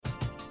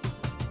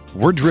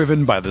We're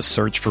driven by the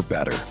search for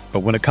better. But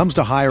when it comes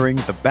to hiring,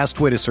 the best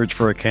way to search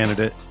for a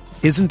candidate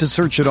isn't to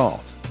search at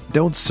all.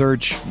 Don't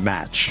search,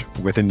 match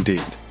with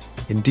Indeed.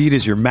 Indeed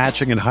is your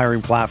matching and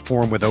hiring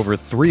platform with over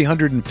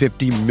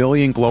 350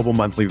 million global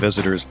monthly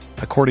visitors,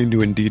 according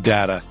to Indeed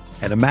data,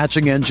 and a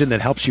matching engine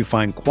that helps you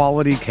find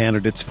quality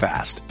candidates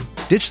fast.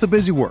 Ditch the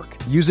busy work.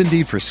 Use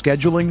Indeed for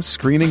scheduling,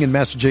 screening, and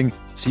messaging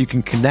so you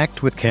can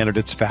connect with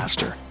candidates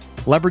faster.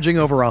 Leveraging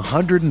over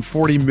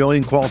 140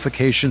 million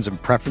qualifications and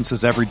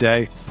preferences every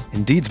day,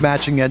 Indeed's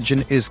matching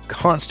engine is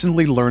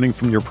constantly learning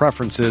from your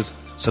preferences,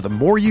 so the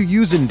more you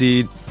use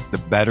Indeed, the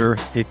better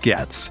it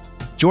gets.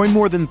 Join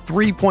more than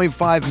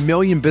 3.5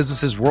 million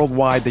businesses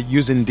worldwide that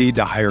use Indeed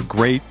to hire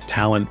great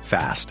talent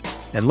fast.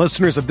 And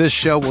listeners of this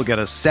show will get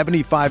a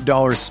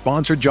 $75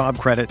 sponsored job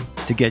credit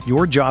to get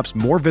your jobs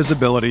more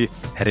visibility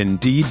at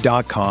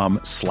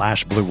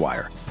Indeed.com/Blue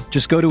Wire.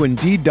 Just go to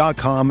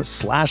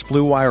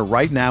Indeed.com/Blue Wire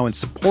right now and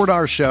support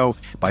our show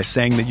by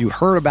saying that you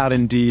heard about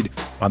Indeed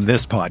on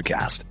this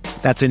podcast.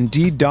 That's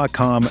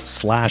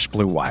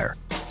Indeed.com/Blue Wire.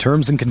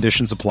 Terms and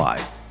conditions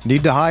apply.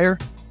 Need to hire?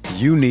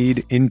 You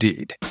need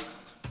Indeed.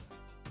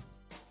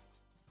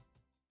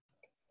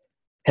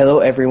 Hello,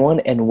 everyone,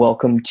 and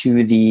welcome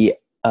to the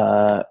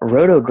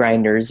Roto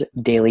Grinders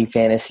Daily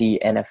Fantasy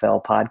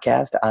NFL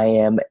podcast. I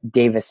am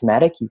Davis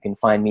Maddock. You can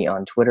find me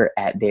on Twitter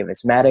at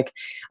Davis Maddock.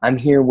 I'm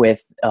here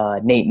with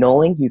Nate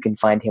Noling. You can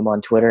find him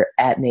on Twitter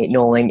at Nate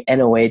Noling,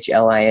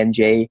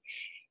 NOHLINJLING.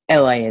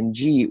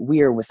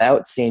 We are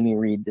without Sammy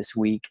Reed this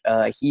week.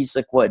 He's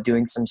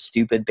doing some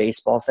stupid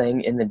baseball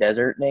thing in the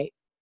desert, Nate?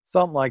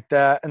 Something like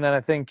that. And then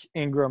I think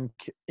Ingram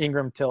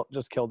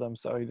just killed him,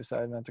 so he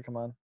decided not to come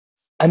on.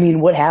 I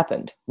mean, what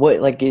happened?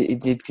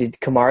 Did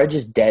Kamara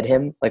just dead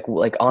him?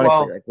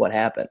 Honestly, what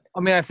happened? I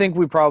mean, I think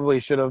we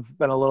probably should have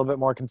been a little bit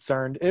more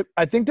concerned.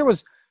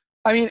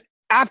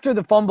 After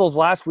the fumbles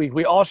last week,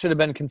 we all should have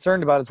been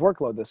concerned about his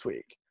workload this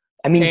week.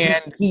 I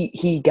mean,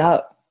 he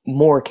got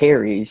more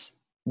carries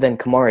than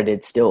Kamara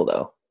did still,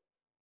 though.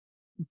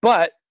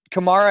 But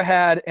Kamara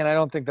had, and I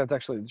don't think that's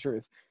actually the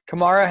truth,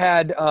 Kamara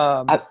had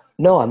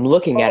no, I'm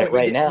looking at it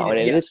right now, and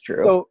it is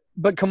true.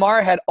 But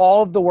Kamara had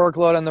all of the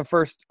workload on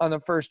the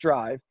first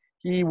drive.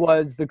 He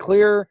was the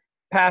clear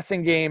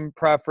passing game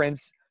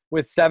preference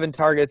with 7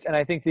 targets, and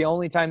I think the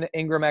only time that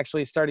Ingram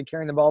actually started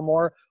carrying the ball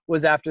more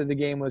was after the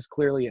game was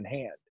clearly in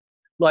hand.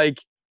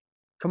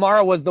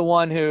 Kamara was the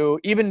one who,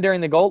 even during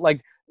the goal,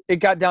 it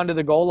got down to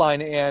the goal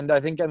line, and I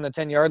think on the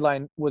 10-yard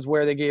line was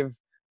where they gave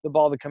the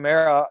ball to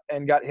Kamara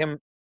and got him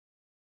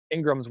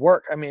Ingram's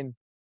work. I mean,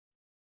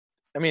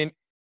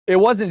 it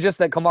wasn't just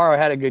that Kamara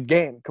had a good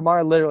game.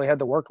 Kamara literally had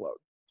the workload.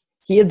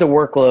 He had the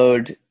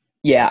workload.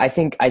 Yeah,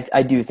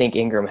 I do think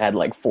Ingram had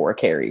 4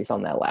 carries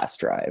on that last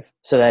drive.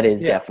 So that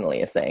is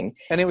definitely a thing.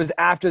 And it was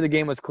after the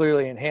game was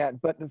clearly in hand.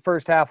 But the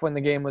first half when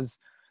the game was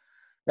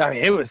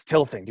it was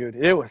tilting, dude.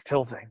 It was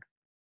tilting.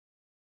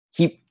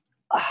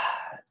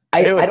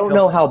 I don't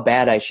know how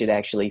bad I should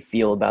actually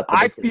feel about the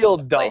I feel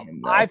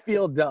dumb. I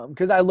feel dumb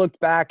because I looked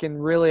back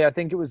and really I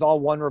think it was all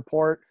one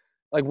report,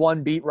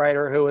 one beat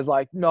writer who was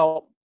like,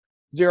 no,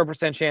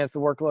 0% chance the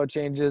workload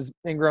changes.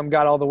 Ingram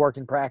got all the work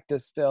in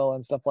practice still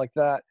and stuff like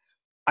that.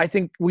 I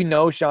think we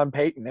know Sean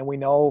Payton and we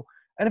know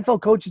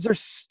NFL coaches are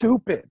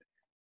stupid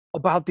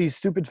about these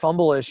stupid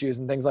fumble issues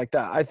and things like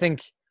that. I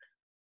think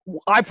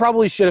I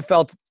probably should have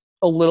felt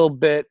a little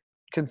bit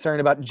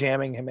concerned about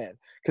jamming him in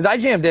because I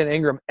jammed in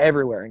Ingram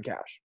everywhere in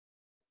cash.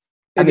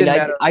 I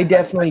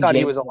definitely thought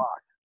he was a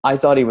lock. I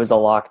thought he was a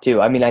lock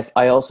too. I mean,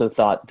 I also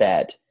thought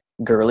that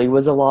Gurley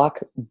was a lock,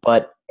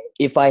 but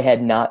if I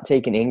had not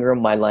taken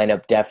Ingram, my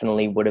lineup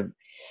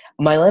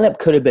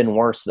could have been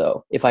worse,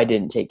 though, if I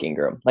didn't take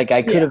Ingram.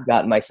 I could have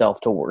gotten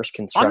myself to worse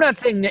construction. I'm not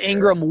saying that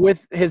Ingram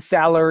with his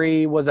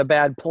salary was a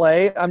bad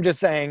play. I'm just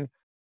saying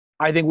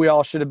I think we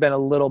all should have been a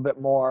little bit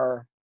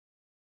more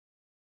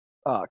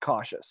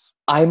cautious.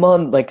 I'm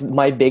on,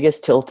 my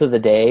biggest tilt of the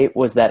day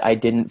was that I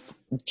didn't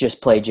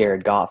just play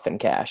Jared Goff in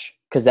cash,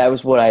 because that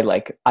was what I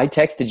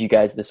texted you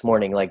guys this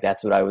morning,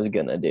 that's what I was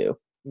going to do.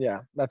 Yeah,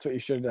 that's what you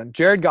should have done.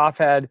 Jared Goff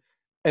had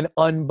an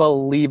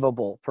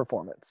unbelievable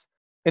performance.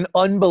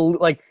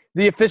 The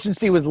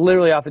efficiency was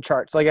literally off the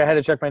charts. I had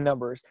to check my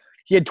numbers.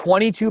 He had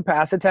 22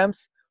 pass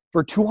attempts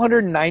for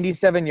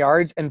 297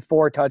 yards and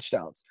 4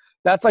 touchdowns.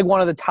 That's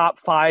one of the top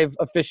 5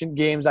 efficient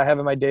games I have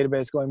in my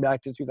database going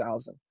back to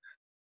 2000.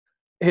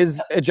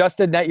 His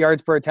adjusted net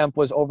yards per attempt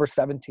was over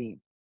 17.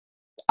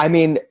 I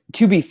mean,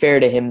 to be fair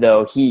to him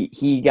though, he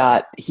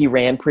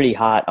ran pretty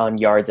hot on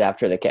yards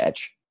after the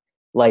catch.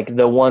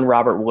 The one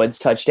Robert Woods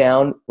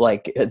touchdown,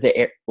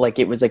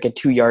 it was a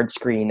 2-yard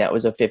screen that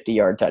was a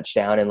 50-yard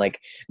touchdown, and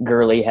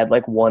Gurley had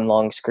one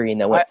long screen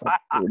that went for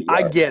 40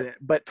 yards. I get it,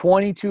 but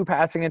 22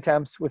 passing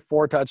attempts with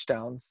 4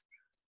 touchdowns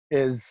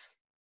is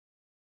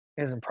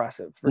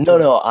impressive.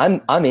 No,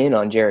 I'm in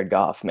on Jared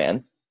Goff,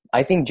 man.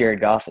 I think Jared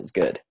Goff is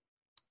good.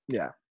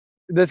 Yeah,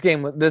 this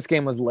game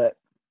was lit.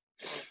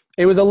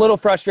 It was a little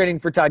frustrating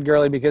for Todd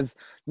Gurley because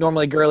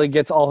normally Gurley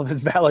gets all of his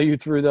value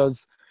through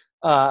those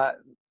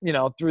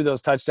threw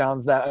those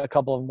touchdowns that a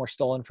couple of them were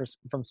stolen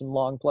from some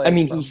long plays. I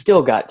mean, he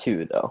still got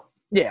 2 though.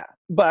 Yeah,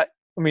 but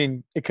I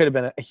mean, it could have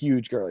been a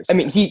huge Gurley smash. I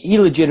mean, he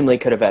legitimately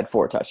could have had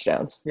 4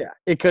 touchdowns. Yeah,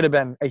 it could have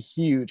been a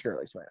huge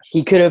Gurley smash.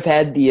 He could have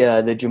had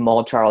the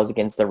Jamal Charles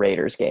against the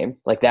Raiders game.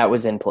 Like, that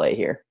was in play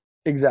here.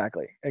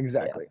 Exactly.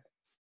 Yeah.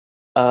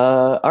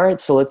 All right,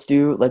 so let's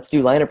do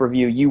lineup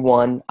review. You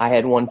won. I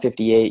had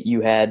 158.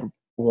 You had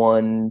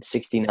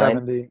 169.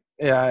 70.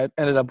 Yeah, it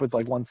ended up with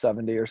like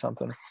 170 or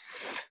something.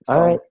 So,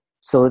 all right,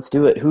 so let's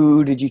do it.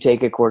 Who did you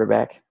take at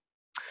quarterback?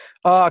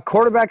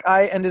 Quarterback,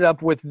 I ended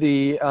up with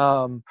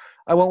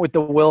I went with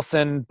the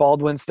Wilson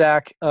Baldwin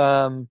stack.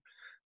 I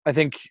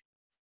think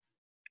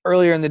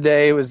earlier in the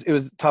day it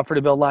was tougher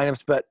to build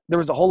lineups, but there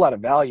was a whole lot of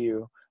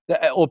value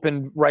that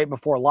opened right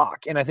before lock,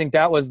 and I think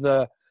that was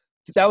the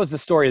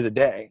story of the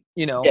day.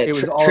 It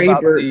was all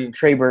about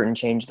Trey Burton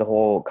changed the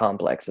whole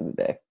complex of the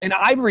day, and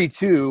Ivory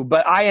too.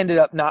 But I ended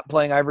up not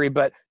playing Ivory.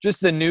 But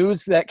just the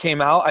news that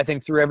came out, I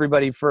think, threw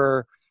everybody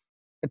for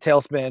a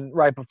tailspin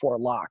right before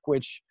lock,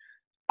 which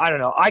I don't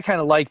know. I kind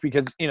of like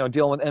because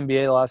dealing with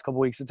NBA the last couple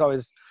of weeks, it's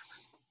always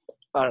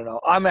I don't know.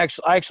 I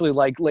actually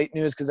like late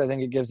news because I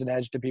think it gives an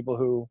edge to people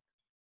who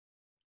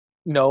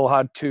know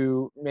how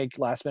to make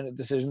last minute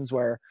decisions,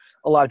 where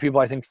a lot of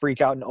people I think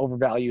freak out and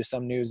overvalue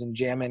some news and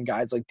jam in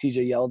guys like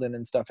TJ Yeldon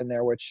and stuff in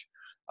there, which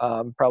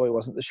probably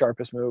wasn't the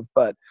sharpest move.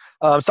 But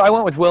so I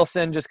went with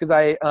Wilson just because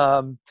I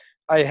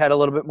had a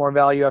little bit more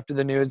value after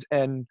the news,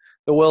 and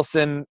the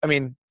Wilson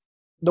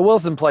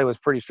play was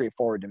pretty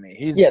straightforward to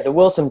me. The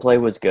Wilson play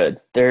was good.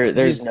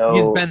 He's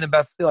been the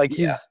best. Like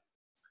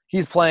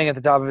he's playing at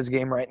the top of his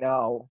game right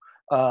now.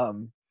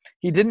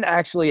 He didn't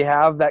actually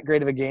have that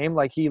great of a game.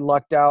 Like, he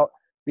lucked out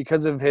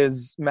because of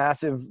his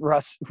massive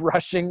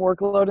rushing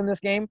workload in this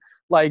game.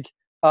 Like,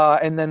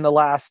 and then the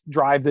last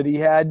drive that he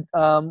had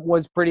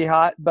was pretty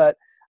hot. But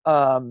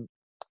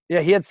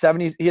he had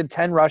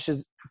 10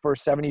 rushes for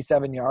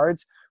 77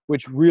 yards,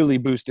 which really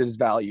boosted his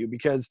value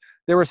because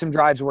there were some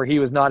drives where he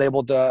was not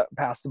able to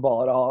pass the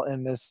ball at all.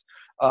 And this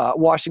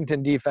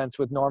Washington defense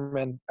with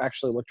Norman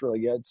actually looked really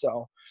good.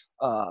 So,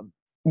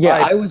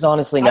 I was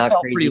honestly not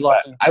crazy.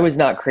 I was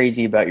not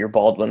crazy about your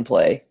Baldwin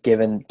play,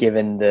 given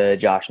the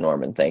Josh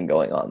Norman thing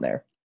going on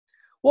there.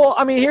 Well,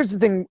 I mean, here's the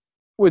thing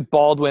with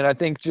Baldwin. I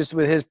think just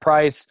with his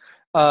price,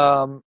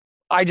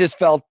 I just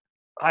felt,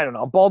 I don't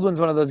know.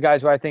 Baldwin's one of those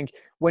guys who I think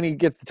when he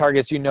gets the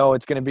targets,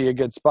 it's going to be a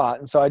good spot.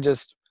 And so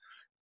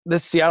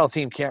this Seattle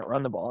team can't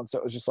run the ball. And so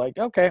it was just like,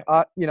 okay,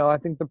 I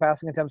think the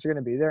passing attempts are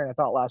going to be there. And I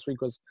thought last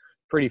week was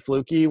pretty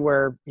fluky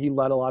where he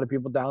let a lot of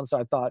people down. So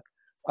I thought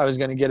I was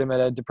going to get him at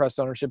a depressed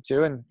ownership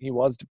too, and he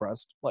was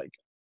depressed. Like,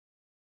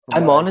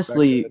 I'm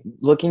honestly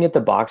looking at the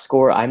box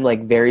score. I'm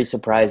like very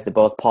surprised that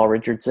both Paul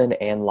Richardson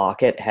and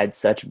Lockett had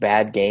such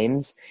bad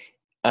games,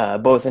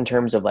 both in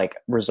terms of like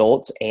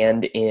results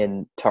and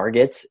in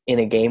targets in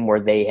a game where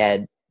they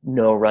had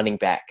no running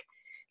back.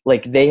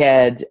 Like, they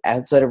had,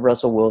 outside of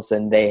Russell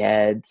Wilson, they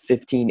had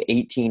 15,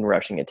 18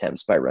 rushing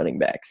attempts by running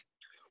backs.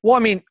 Well, I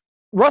mean,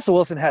 Russell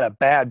Wilson had a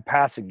bad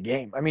passing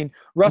game. I mean,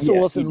 Russell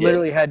Wilson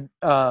literally had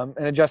an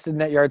adjusted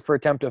net yards per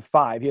attempt of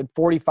 5. He had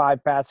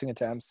 45 passing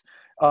attempts,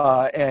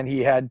 and he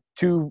had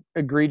 2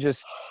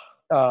 egregious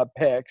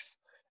picks.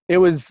 It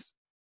was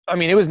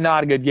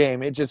not a good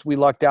game. It just, we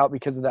lucked out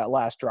because of that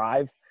last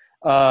drive.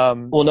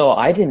 Well, no,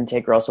 I didn't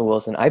take Russell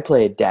Wilson. I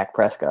played Dak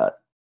Prescott.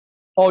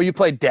 Oh, you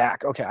played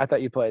Dak. Okay, I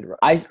thought you played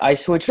 – I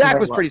switched. Dak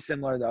was pretty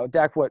similar, though.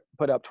 Dak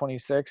put up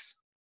 26.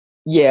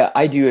 Yeah,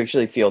 I do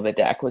actually feel that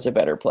Dak was a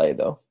better play,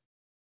 though.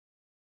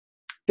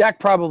 Dak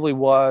probably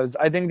was.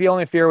 I think the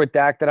only fear with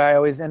Dak that I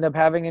always end up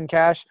having in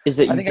cash is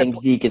that you think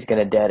Zeke is going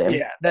to dead him.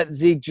 Yeah, that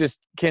Zeke just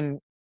can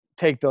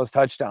take those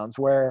touchdowns.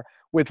 Where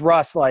with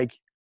Russ, like,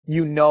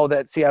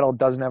 that Seattle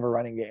doesn't have a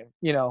running game.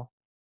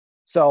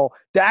 So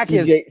Dak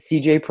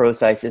CJ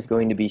Procise is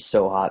going to be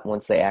so hot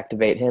once they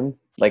activate him,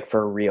 like,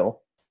 for real.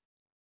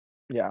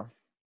 Yeah.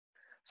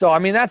 So I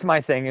mean, that's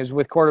my thing is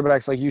with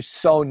quarterbacks, like, you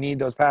so need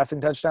those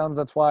passing touchdowns.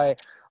 That's why,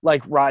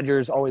 like,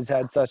 Rodgers always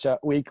had such a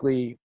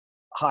weekly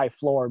high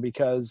floor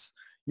because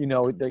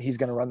that he's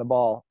going to run the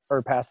ball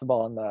or pass the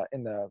ball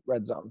in the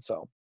red zone.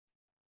 So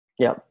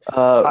yeah,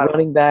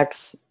 running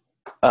backs,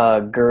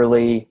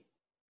 Gurley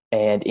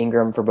and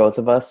Ingram for both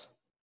of us.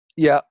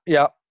 Yeah.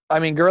 I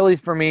mean, Gurley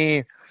for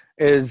me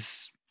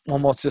is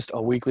almost just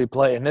a weekly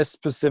play, and this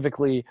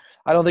specifically,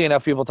 I don't think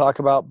enough people talk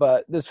about,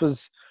 but this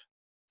was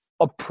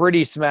a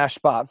pretty smash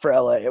spot for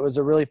LA. It was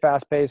a really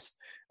fast paced,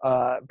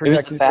 it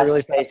was the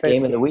fastest paced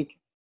game of the week.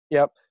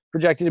 Yep.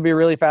 Projected to be a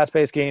really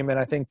fast-paced game, and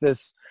I think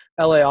this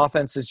LA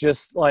offense is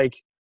just,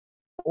 like,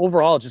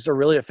 overall just a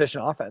really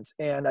efficient offense.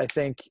 And I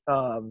think,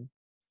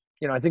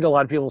 I think a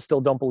lot of people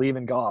still don't believe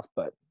in Goff,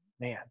 but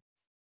man,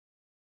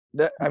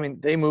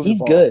 they move. He's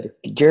the ball. Good.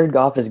 Jared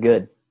Goff is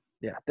good.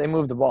 Yeah, they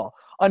move the ball.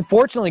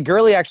 Unfortunately,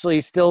 Gurley actually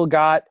still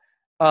got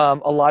a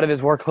lot of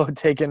his workload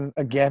taken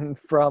again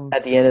from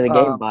at the end of the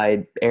game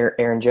by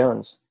Aaron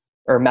Jones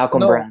or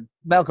Malcolm Brown.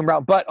 Malcolm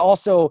Brown, but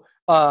also,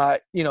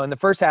 in the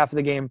first half of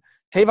the game,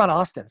 Tavon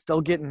Austin still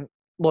getting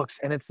looks,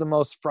 and it's the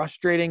most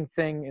frustrating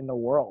thing in the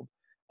world.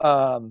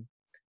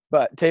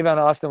 But Tavon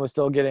Austin was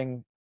still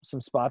getting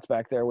some spots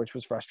back there, which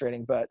was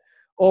frustrating. But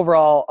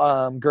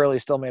overall, Gurley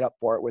still made up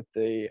for it with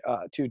the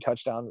 2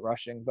 touchdown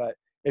rushing. But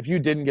if you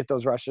didn't get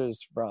those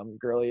rushes from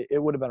Gurley, it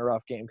would have been a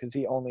rough game because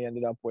he only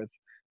ended up with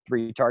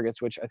 3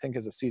 targets, which I think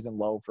is a season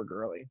low for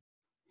Gurley.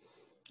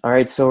 All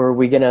right, so are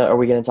we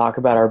gonna talk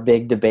about our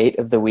big debate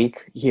of the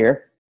week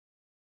here?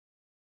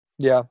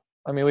 Yeah,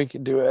 I mean we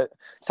could do it.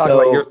 Talk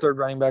about your third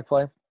running back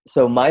play.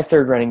 So my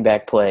third running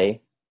back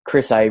play,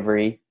 Chris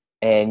Ivory,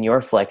 and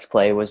your flex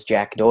play was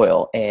Jack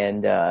Doyle.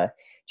 And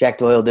Jack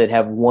Doyle did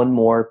have one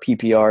more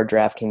PPR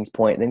DraftKings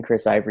point than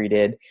Chris Ivory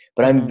did,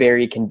 but I'm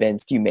very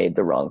convinced you made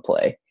the wrong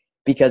play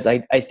because I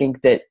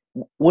think that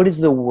what is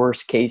the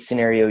worst case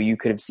scenario you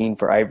could have seen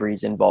for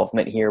Ivory's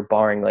involvement here,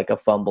 barring like a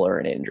fumble or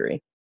an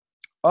injury?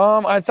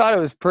 I thought it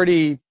was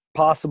pretty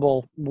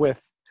possible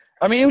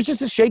it was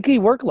just a shaky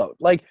workload.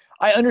 Like,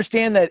 I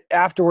understand that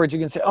afterwards you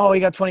can say, oh, he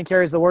got 20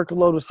 carries. The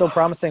workload was so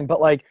promising. But,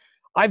 like,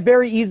 I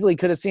very easily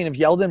could have seen if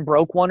Yeldon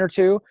broke 1 or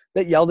 2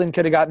 that Yeldon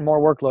could have gotten more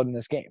workload in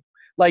this game.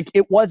 Like,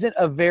 it wasn't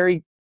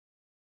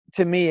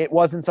to me, it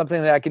wasn't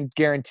something that I can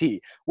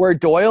guarantee. Where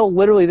Doyle,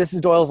 literally, this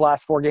is Doyle's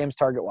last 4 games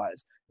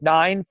target-wise.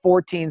 9,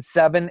 14,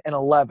 7, and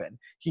 11.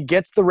 He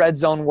gets the red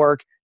zone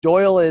work.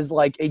 Doyle is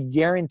like a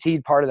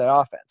guaranteed part of that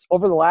offense.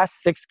 Over the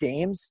last 6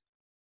 games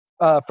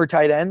for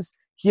tight ends,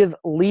 he is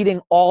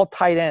leading all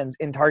tight ends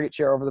in target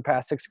share over the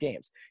past 6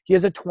 games. He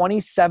has a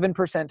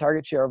 27%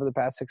 target share over the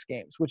past 6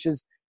 games, which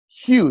is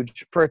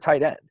huge for a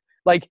tight end.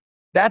 Like,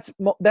 that's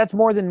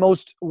more than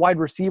most wide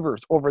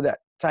receivers over that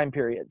time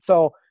period.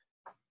 So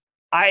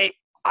I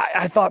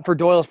thought for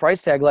Doyle's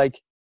price tag,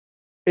 like,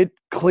 it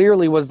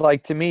clearly was,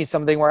 like, to me,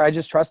 something where I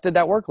just trusted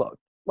that workload.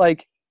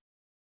 Like,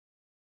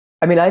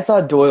 I mean, I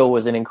thought Doyle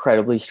was an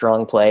incredibly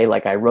strong play.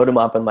 Like, I wrote him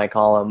up in my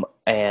column,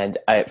 and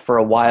for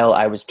a while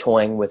I was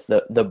toying with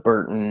the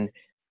Burton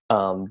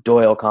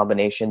Doyle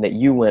combination that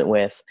you went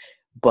with.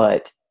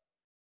 But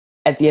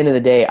at the end of the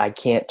day, I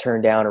can't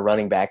turn down a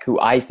running back who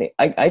I think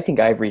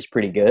Ivory's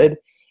pretty good.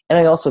 And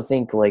I also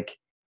think, like,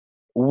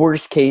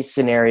 worst case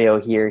scenario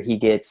here, he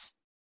gets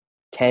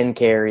 10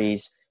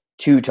 carries,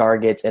 2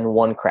 targets, and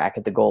 1 crack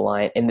at the goal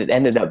line. And it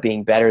ended up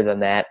being better than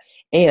that.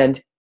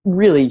 And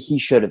really, he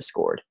should have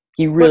scored.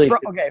 He really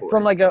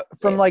from like a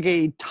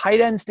tight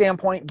end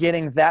standpoint,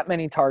 getting that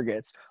many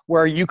targets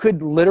where you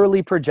could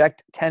literally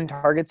project 10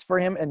 targets for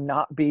him and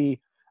not be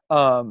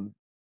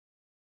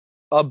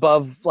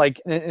above,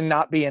 like, and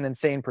not be an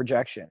insane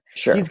projection.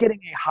 Sure. He's getting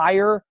a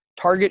higher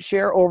target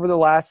share over the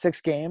last 6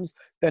 games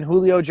than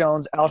Julio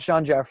Jones,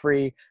 Alshon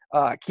Jeffrey,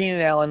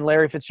 Keenan Allen,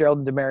 Larry Fitzgerald,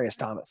 and Demaryius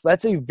Thomas.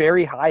 That's a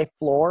very high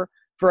floor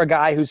for a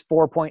guy who's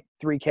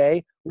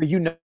 4.3K, where you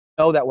know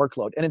that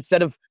workload. And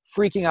instead of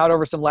freaking out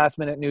over some last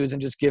minute news and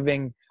just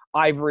giving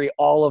Ivory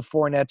all of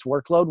Fournette's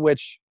workload,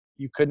 which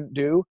you couldn't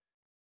do,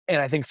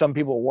 and I think some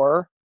people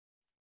were,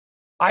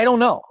 I don't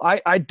know.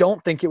 I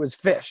don't think it was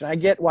fish. And I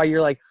get why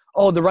you're like,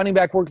 oh, the running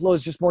back workload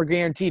is just more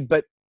guaranteed.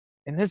 But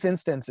in this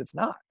instance, it's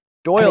not.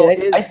 Doyle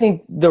I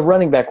think the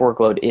running back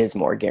workload is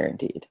more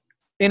guaranteed.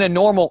 In a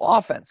normal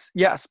offense,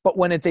 yes. But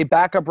when it's a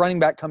backup running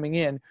back coming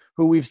in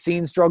who we've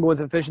seen struggle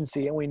with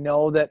efficiency, and we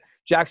know that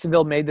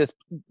Jacksonville made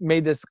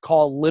this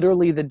call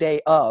literally the day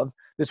of.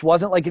 This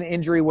wasn't like an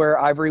injury where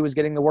Ivory was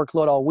getting the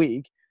workload all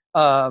week,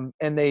 and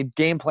they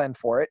game planned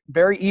for it.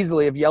 Very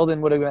easily, if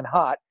Yeldon would have been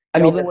hot,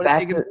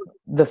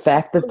 the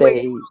fact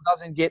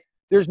that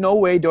there's no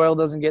way Doyle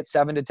doesn't get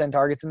 7 to 10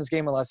 targets in this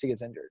game unless he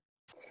gets injured.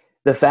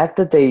 The fact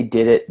that they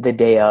did it the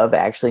day of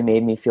actually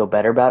made me feel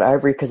better about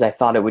Ivory because I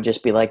thought it would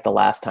just be like the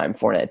last time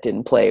Fournette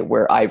didn't play,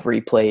 where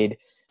Ivory played,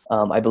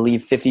 I believe,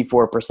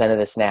 54% of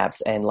the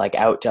snaps and like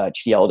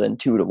out-touched Yeldon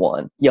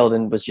 2-1.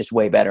 Yeldon was just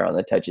way better on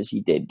the touches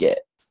he did get.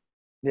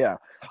 Yeah.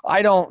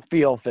 I don't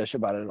feel fish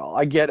about it at all.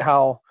 I get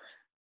how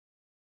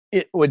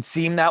it would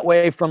seem that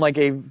way from like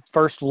a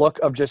first look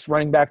of just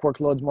running back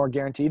workloads more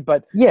guaranteed.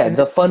 But yeah,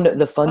 the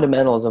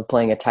fundamentals of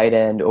playing a tight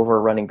end over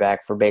a running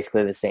back for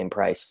basically the same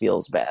price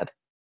feels bad.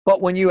 But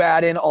when you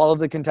add in all of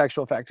the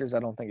contextual factors, I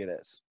don't think it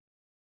is.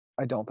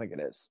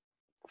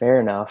 Fair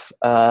enough.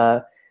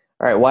 All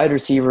right, wide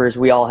receivers,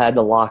 we all had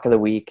the lock of the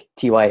week,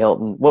 T.Y.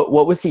 Hilton.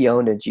 What was he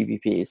owned in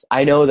GPPs?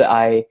 I know that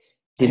I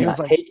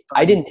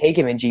didn't take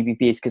him in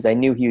GPPs because I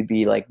knew he would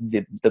be like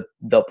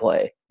the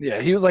play. Yeah,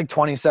 he was like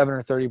 27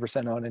 or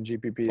 30% owned in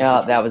GPPs.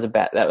 That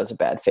was a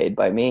bad fade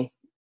by me.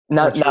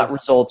 Not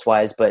results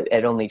wise, but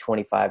at only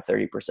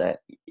 25-30%,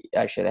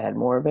 I should have had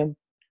more of him.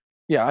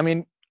 Yeah, I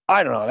mean,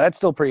 I don't know. That's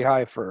still pretty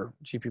high for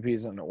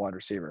GPPs and a wide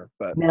receiver.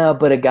 But no,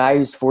 but a guy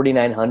who's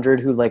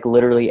 4,900 who like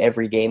literally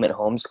every game at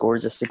home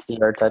scores a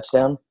 60-yard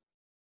touchdown.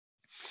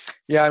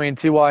 Yeah, I mean,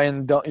 T.Y.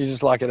 and don't you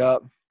just lock it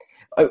up?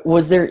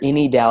 Was there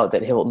any doubt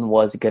that Hilton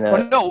was gonna?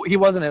 Well, no, he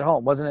wasn't at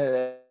home, wasn't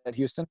it at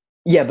Houston?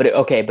 Yeah, but it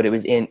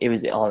was on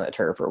the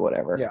turf or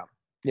whatever.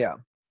 Yeah.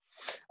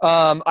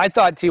 I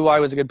thought T.Y.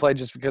 was a good play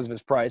just because of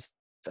his price.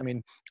 I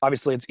mean,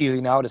 obviously, it's easy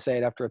now to say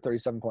it after a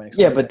 37-point explosion.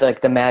 Yeah, but like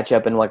the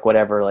matchup and like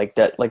whatever, like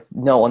that, like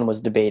no one was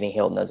debating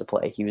Hilton as a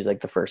play. He was like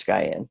the first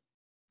guy in.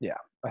 Yeah,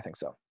 I think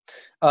so.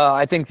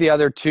 I think the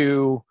other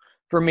two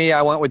For me,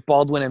 I went with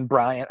Baldwin and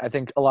Bryant. I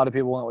think a lot of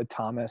people went with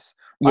Thomas.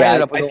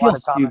 Yeah, I feel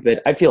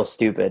stupid. I feel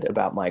stupid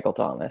about Michael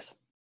Thomas.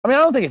 I mean, I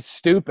don't think it's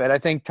stupid. I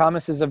think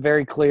Thomas is a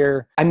very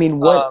clear. I mean,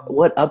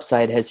 what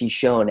upside has he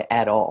shown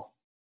at all?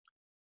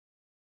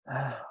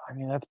 I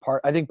mean,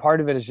 I think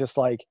part of it is just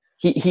like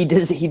he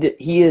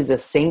is a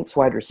Saints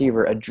wide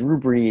receiver, a Drew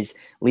Brees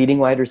leading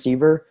wide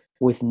receiver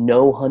with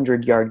no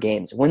 100-yard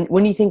games. When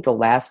do you think the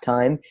last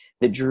time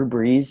that Drew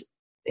Brees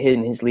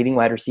his leading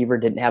wide receiver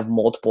didn't have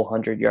multiple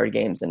 100-yard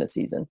games in a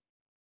season?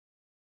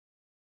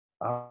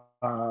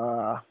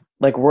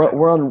 Like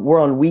we're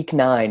on week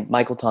 9,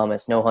 Michael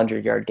Thomas, no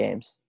 100-yard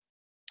games.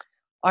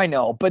 I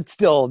know, but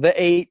still, the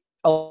 8,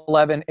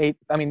 11, 8.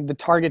 I mean, the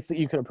targets that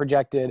you could have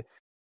projected: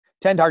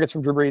 10 targets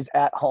from Drew Brees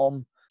at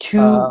home,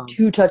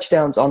 two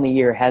touchdowns on the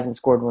year. Hasn't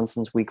scored one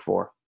since week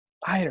 4.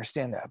 I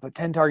understand that, but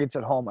 10 targets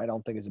at home, I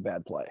don't think is a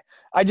bad play.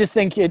 I just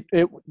think it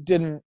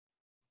didn't.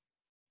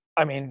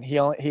 I mean, he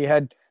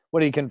had,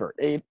 what did he convert?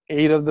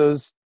 Eight of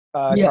those.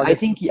 Targets?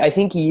 I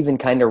think he even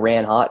kind of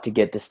ran hot to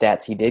get the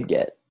stats he did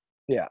get.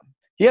 Yeah,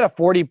 he had a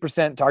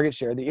 40% target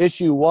share. The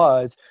issue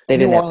was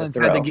New Orleans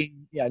had the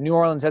game. Yeah, New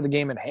Orleans had the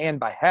game in hand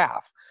by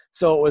half.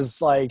 So it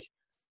was like,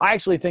 I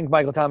actually think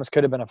Michael Thomas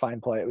could have been a fine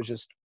play. It was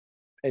just,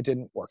 it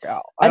didn't work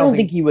out. I don't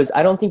think he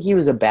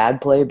was a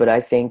bad play, but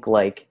I think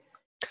like.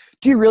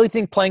 Do you really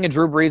think playing a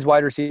Drew Brees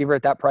wide receiver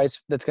at that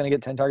price that's going to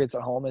get 10 targets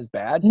at home is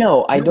bad?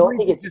 No, I don't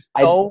think it's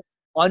so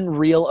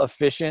unreal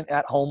efficient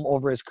at home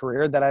over his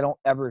career that I don't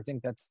ever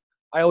think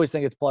I always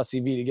think it's plus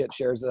EV to get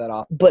shares of that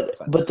off.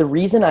 But the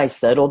reason I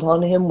settled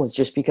on him was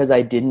just because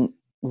I didn't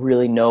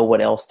really know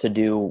what else to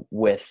do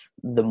with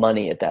the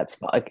money at that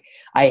spot. Like,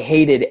 I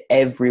hated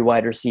every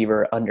wide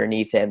receiver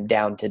underneath him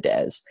down to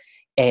Dez.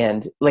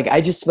 And like,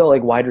 I just felt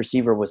like wide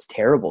receiver was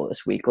terrible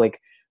this week. Like,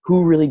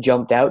 who really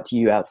jumped out to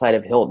you outside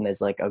of Hilton as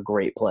like a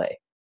great play?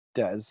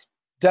 Dez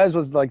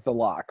was like the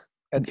lock.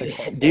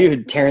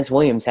 Dude, Terrence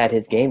Williams had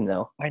his game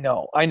though. I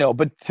know.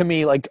 But to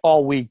me, like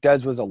all week,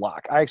 Dez was a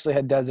lock. I actually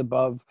had Dez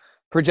above,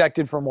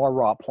 projected for more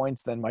raw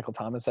points than Michael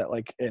Thomas at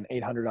like an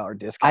 $800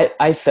 discount.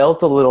 I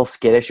felt a little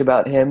skittish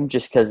about him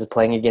just because of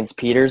playing against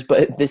Peters,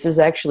 but this is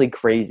actually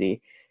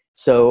crazy.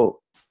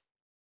 So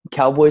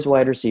Cowboys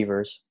wide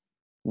receivers,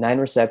 9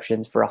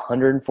 receptions for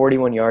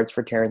 141 yards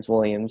for Terrence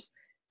Williams,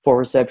 4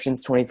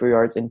 receptions, 24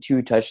 yards, and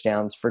 2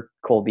 touchdowns for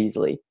Cole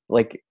Beasley.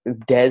 Like,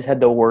 Dez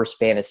had the worst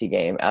fantasy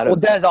game out of. Well,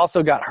 Dez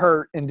also got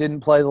hurt and didn't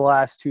play the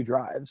last 2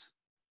 drives.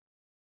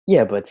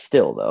 Yeah, but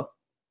still, though.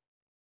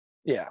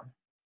 Yeah,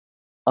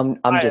 I'm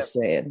just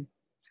saying.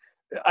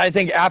 I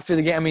think after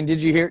the game. I mean,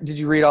 did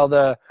you read all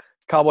the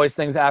Cowboys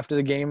things after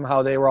the game?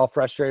 How they were all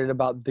frustrated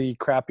about the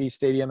crappy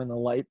stadium and the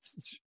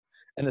lights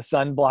and the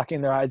sun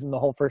blocking their eyes in the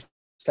whole first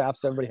half,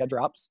 so everybody had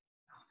drops.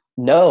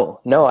 No,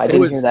 I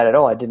didn't hear that at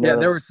all. I didn't know.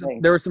 Yeah,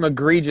 there were some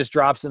egregious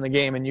drops in the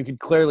game, and you could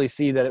clearly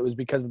see that it was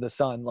because of the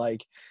sun.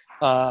 Like,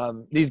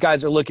 these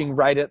guys are looking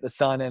right at the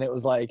sun, and it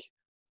was like,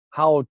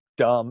 how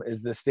dumb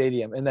is this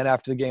stadium? And then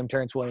after the game,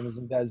 Terrence Williams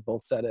and Dez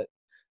both said it,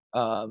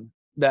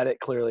 that it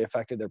clearly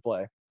affected their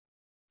play.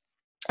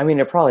 I mean,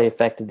 it probably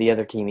affected the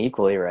other team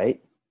equally, right?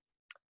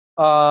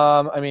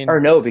 I mean, or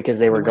no, because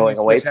they were going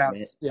away from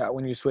it. Yeah,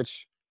 when you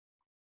switch.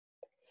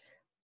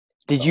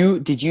 Did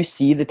you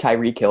see the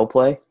Tyreek Hill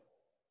play?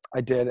 I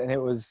did, and it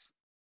was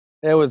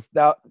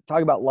that.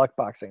 Talk about luck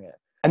boxing it.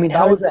 I mean,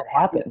 how does that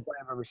happen?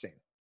 I've ever seen.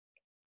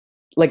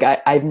 Like,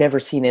 I've never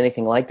seen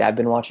anything like that. I've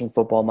been watching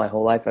football my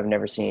whole life. I've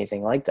never seen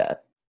anything like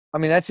that. I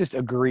mean, that's just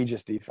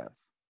egregious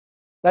defense.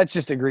 And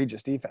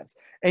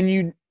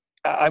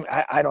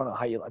I don't know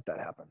how you let that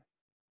happen.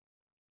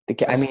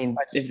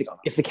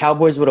 If the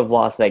Cowboys would have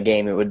lost that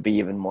game, it would be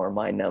even more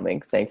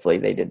mind-numbing. Thankfully,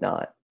 they did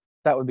not.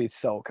 That would be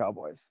so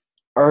Cowboys.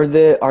 Are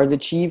the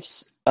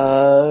Chiefs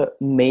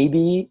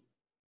maybe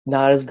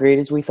not as great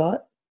as we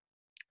thought?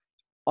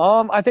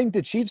 I think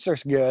the Chiefs are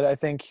good. I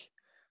think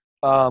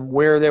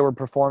where they were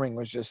performing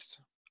was just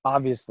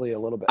obviously a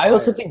little bit higher.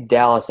 Also think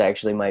Dallas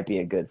actually might be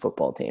a good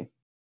football team.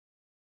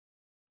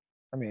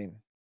 I mean,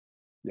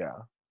 yeah.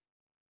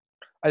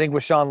 I think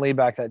with Sean Lee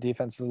back, that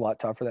defense is a lot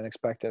tougher than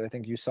expected. I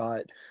think you saw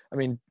it. I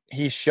mean,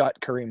 he shut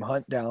Kareem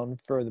Hunt down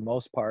for the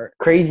most part.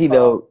 Crazy,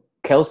 though,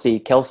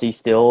 Kelsey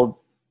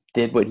still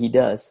did what he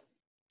does.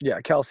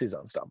 Yeah, Kelsey's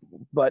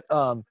unstoppable. But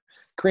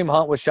Kareem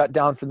Hunt was shut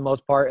down for the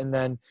most part, and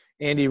then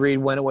Andy Reid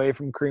went away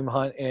from Kareem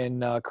Hunt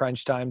in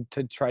crunch time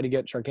to try to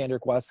get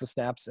Charkandrick West the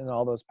snaps and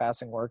all those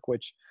passing work,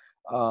 which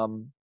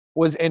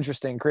was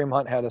interesting. Kareem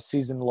Hunt had a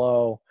season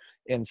low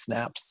in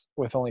snaps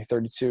with only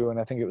 32, and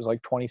I think it was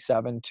like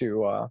 27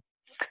 to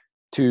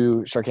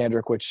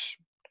Charkandrick, which,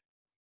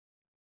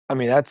 I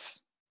mean,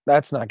 that's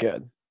not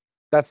good.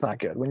 That's not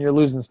good. When you're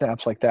losing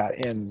snaps like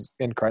that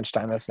in crunch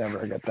time, that's never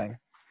a good thing.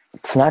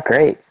 It's not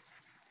great.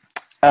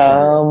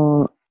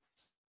 So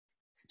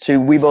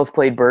we both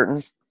played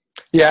Burton.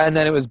 Yeah, and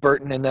then it was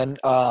Burton, and then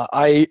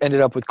I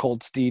ended up with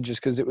Colt Steed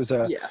just because it was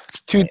a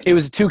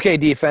 2K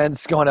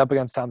defense going up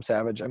against Tom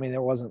Savage. I mean,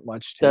 there wasn't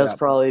much to That's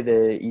probably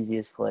the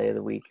easiest play of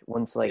the week.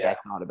 Once I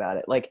thought about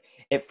it. Like,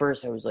 at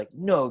first I was like,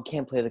 no,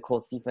 can't play the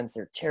Colts defense.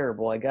 They're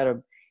terrible. I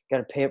gotta got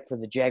to pay up for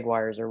the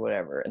Jaguars or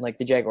whatever. And like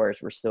the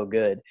Jaguars were still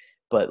good,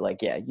 but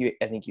like, yeah,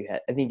 I think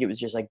it was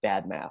just like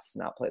bad math to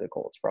not play the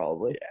Colts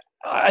probably. Yeah.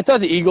 I thought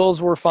the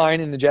Eagles were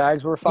fine and the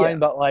Jags were fine,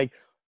 but like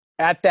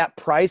at that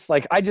price,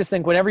 like I just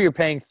think whenever you're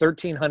paying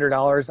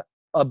 $1,300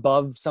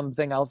 above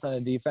something else on a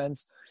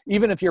defense,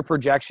 even if your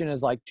projection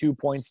is like 2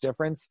 points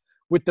difference,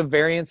 with the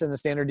variance and the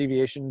standard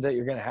deviation that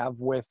you're going to have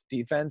with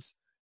defense,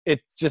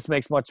 it just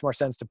makes much more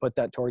sense to put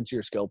that towards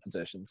your skill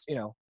positions, you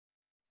know?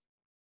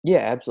 Yeah,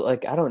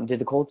 absolutely. Like, did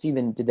the Colts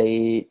did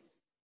they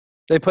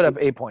put up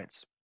 8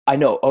 points. I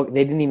know. Oh,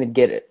 they didn't even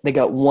get it. They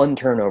got one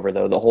turnover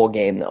though, the whole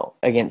game though,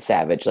 against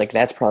Savage. Like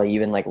that's probably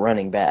even like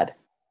running bad.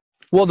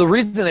 Well, the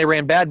reason they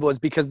ran bad was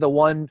because the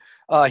one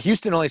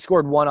Houston only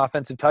scored one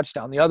offensive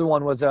touchdown. The other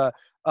one was a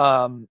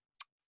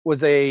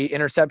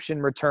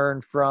interception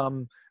return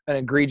from an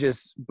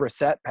egregious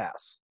Brissett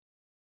pass,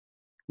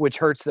 which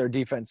hurts their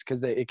defense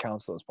because it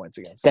counts those points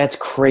against. That's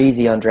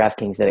crazy on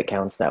DraftKings that it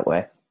counts that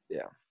way.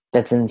 Yeah,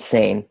 that's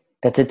insane.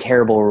 That's a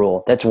terrible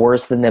rule. That's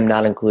worse than them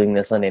not including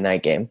the Sunday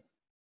night game.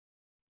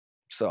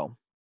 So,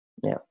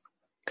 yeah.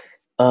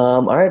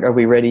 All right, are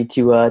we ready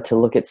to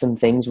look at some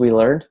things we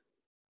learned?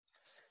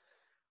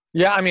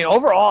 Yeah, I mean,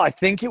 overall, I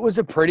think it was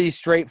a pretty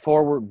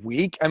straightforward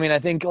week. I mean, I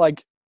think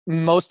like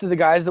most of the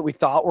guys that we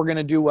thought were going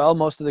to do well,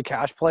 most of the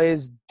cash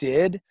plays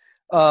did.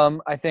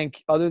 I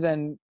think other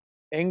than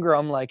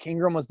Ingram, like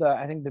Ingram was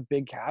the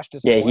big cash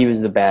disappointment. Yeah, he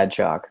was the bad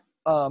chalk.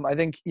 I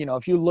think, you know,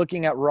 if you're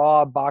looking at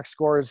raw box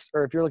scores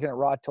or if you're looking at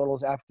raw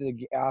totals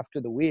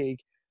after the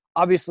week,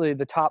 obviously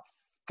the top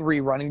 3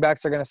 running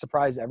backs are going to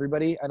surprise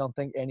everybody. I don't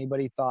think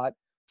anybody thought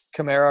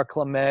Kamara,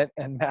 Clement,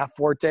 and Matt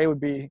Forte would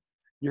be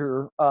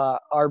your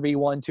RB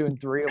 1, 2, and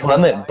 3.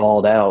 Clement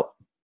balled out.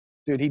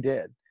 Dude, he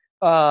did.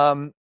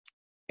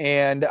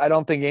 And I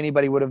don't think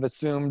anybody would have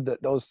assumed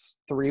that those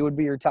 3 would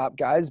be your top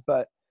guys.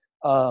 But,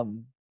 I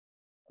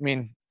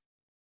mean,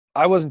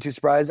 I wasn't too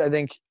surprised. I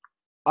think,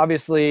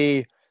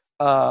 obviously,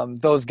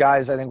 those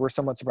guys I think were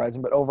somewhat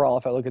surprising. But overall,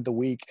 if I look at the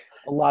week,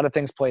 a lot of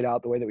things played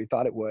out the way that we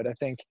thought it would. I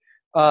think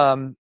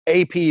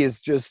AP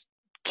is just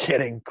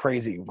getting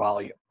crazy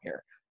volume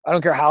here. I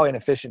don't care how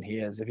inefficient he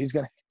is. If he's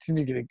going to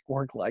continue to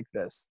work like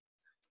this,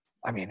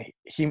 I mean,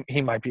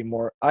 he might be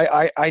more.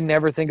 I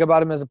never think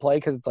about him as a play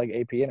because it's like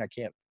AP, and I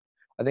can't.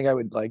 I think I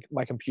would like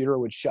my computer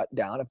would shut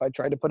down if I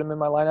tried to put him in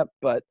my lineup.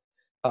 But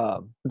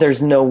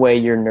there's no way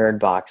your nerd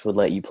box would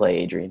let you play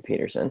Adrian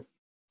Peterson.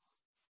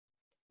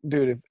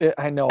 Dude,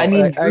 I know. I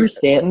mean,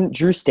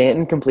 Drew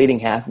Stanton completing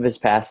half of his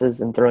passes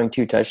and throwing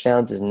 2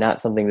 touchdowns is not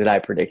something that I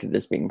predicted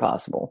as being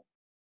possible.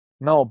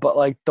 No, but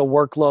like the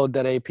workload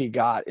that AP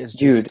got is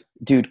just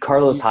dude.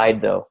 Carlos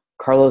Hyde though.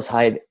 Carlos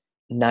Hyde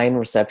 9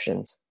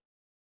 receptions.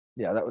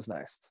 Yeah, that was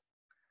nice.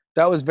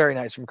 That was very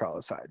nice from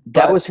Carlos Hyde.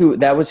 That was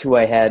who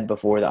I had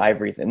before the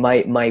Ivory thing.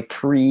 My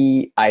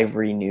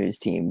pre-Ivory news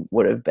team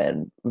would have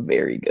been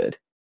very good.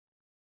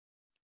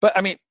 But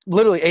I mean,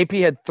 literally, AP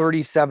had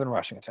 37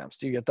 rushing attempts.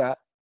 Do you get that?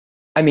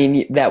 I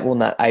mean, that will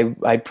not.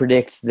 I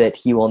predict that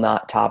he will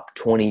not top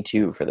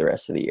 22 for the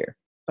rest of the year.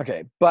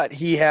 Okay, but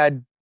he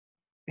had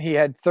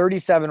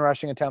 37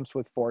 rushing attempts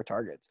with 4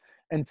 targets,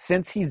 and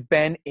since he's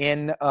been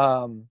in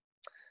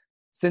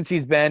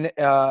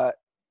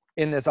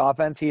this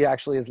offense, he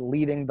actually is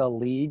leading the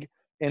league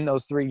in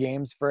those 3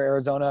 games for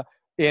Arizona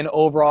in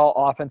overall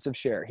offensive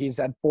share. He's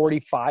had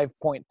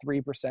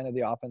 45.3% of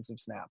the offensive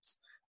snaps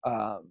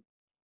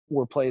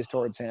were plays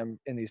towards him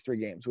in these 3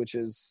 games, which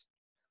is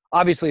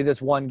obviously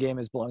this one game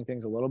is blowing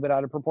things a little bit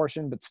out of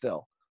proportion, but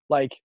still,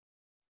 like,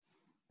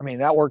 I mean,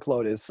 that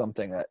workload is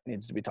something that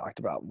needs to be talked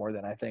about more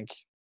than I think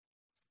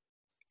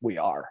we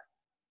are.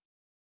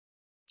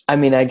 I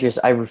mean,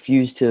 I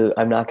refuse to.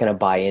 I'm not going to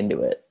buy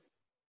into it.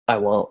 I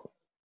won't.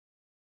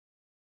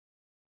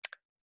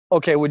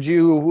 Okay,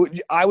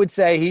 I would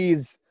say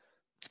he's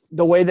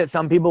the way that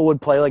some people would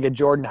play like a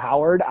Jordan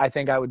Howard. I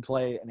think I would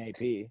play an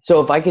AP.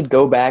 So if I could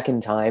go back in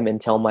time and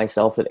tell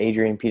myself that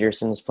Adrian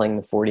Peterson was playing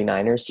the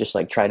 49ers, just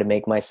like try to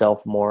make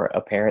myself more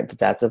apparent that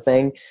that's a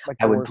thing, like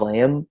I would play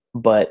him.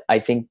 But I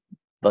think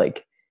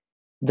like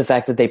the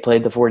fact that they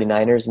played the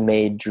 49ers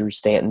made Drew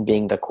Stanton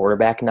being the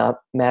quarterback not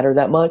matter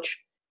that much.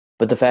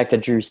 But the fact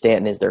that Drew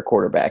Stanton is their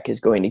quarterback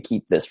is going to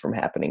keep this from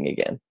happening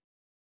again.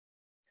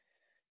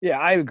 Yeah,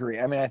 I agree.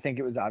 I mean, I think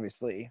it was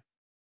obviously,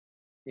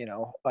 you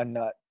know, a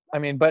nut. I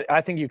mean, but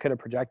I think you could have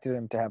projected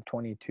him to have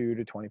 22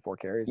 to 24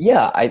 carries.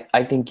 Yeah,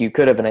 I think you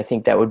could have, and I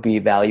think that would be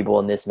valuable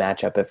in this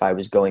matchup if I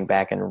was going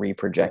back and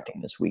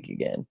re-projecting this week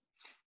again.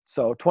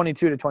 So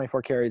 22 to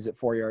 24 carries at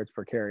 4 yards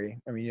per carry.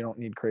 I mean, you don't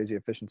need crazy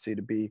efficiency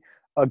to be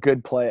a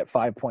good play at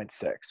 5.6,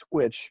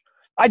 which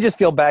I just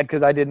feel bad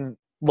because I didn't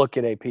look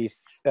at AP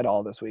at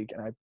all this week,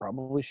 and I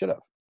probably should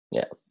have.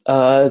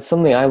 Yeah.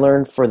 Something I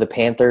learned for the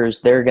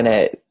Panthers,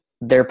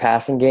 their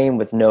passing game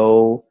with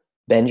no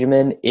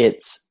Benjamin,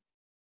 it's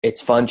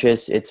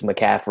Funchess, it's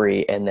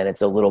McCaffrey, and then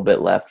it's a little bit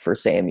left for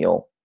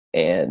Samuel,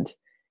 and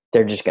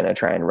they're just going to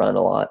try and run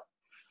a lot.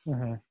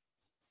 Mm-hmm.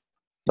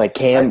 Like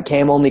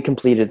Cam only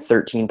completed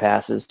 13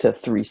 passes to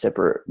 3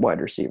 separate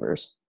wide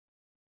receivers.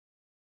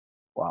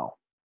 Wow.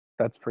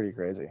 That's pretty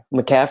crazy.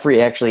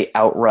 McCaffrey actually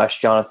outrushed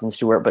Jonathan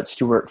Stewart, but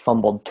Stewart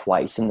fumbled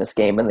twice in this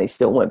game, and they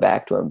still went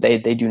back to him. They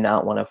do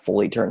not want to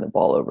fully turn the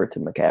ball over to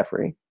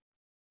McCaffrey.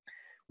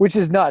 Which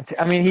is nuts.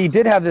 I mean, he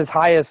did have his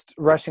highest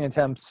rushing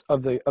attempts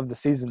of the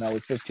season, though,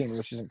 with 15,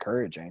 which is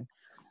encouraging.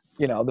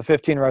 The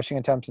 15 rushing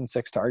attempts and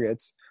 6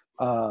 targets.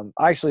 I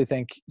actually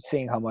think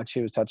seeing how much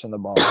he was touching the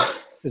ball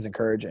is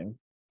encouraging.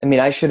 I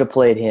mean, I should have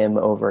played him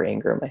over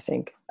Ingram, I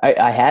think.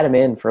 I had him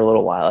in for a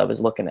little while. I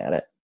was looking at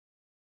it.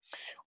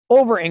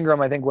 Over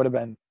Ingram, I think would have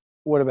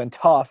been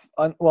tough.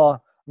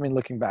 Well, I mean,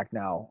 looking back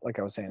now, like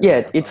I was saying.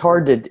 Yeah, it's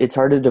hard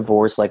to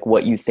divorce like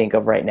what you think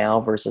of right now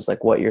versus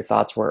like what your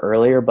thoughts were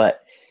earlier. But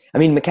I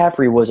mean,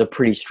 McCaffrey was a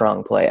pretty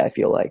strong play, I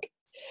feel like.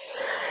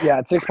 Yeah,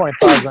 at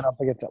 6.5 went up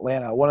against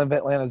Atlanta. One of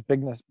Atlanta's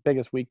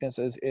biggest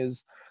weaknesses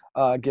is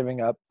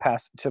giving up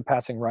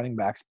passing running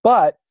backs.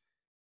 But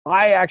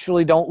I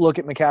actually don't look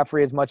at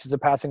McCaffrey as much as a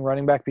passing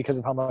running back because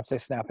of how much they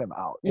snap him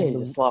out. Yeah, he's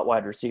a slot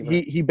wide receiver.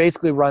 He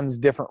basically runs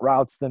different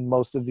routes than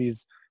most of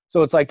these.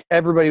 So it's like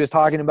everybody was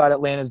talking about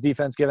Atlanta's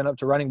defense giving up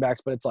to running backs,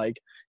 but it's like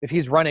if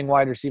he's running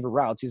wide receiver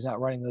routes, he's not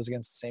running those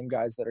against the same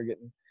guys that are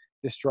getting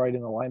destroyed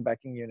in the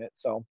linebacking unit.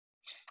 So,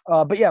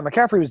 but yeah,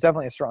 McCaffrey was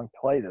definitely a strong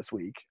play this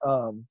week.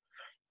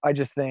 I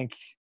just think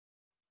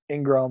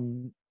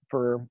Ingram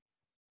for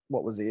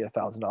what was he,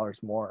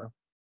 $1,000 more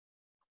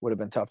would have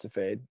been tough to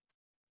fade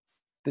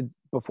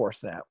before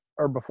snap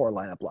or before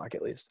lineup lock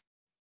at least.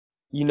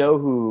 You know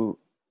who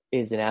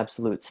is an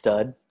absolute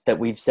stud that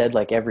we've said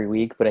like every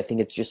week, but I think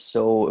it's just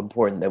so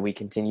important that we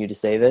continue to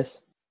say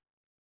this?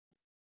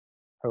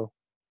 Who?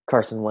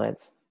 Carson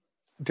Wentz.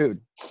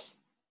 Dude,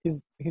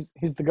 he's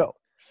the GOAT.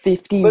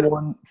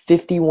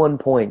 51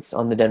 points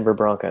on the Denver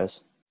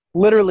Broncos.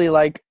 Literally,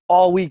 like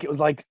all week, it was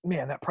like,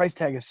 man, that price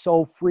tag is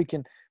so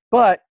freaking.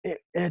 But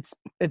it's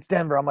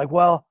Denver. I'm like,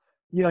 well,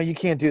 you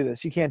can't do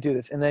this. You can't do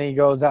this. And then he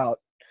goes out,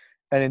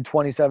 and in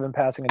 27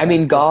 passing attempts. I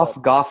mean,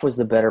 Goff was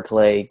the better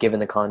play given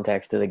the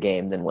context of the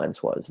game than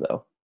Wentz was,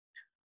 though.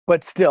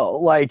 But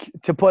still, like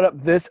to put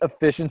up this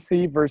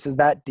efficiency versus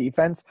that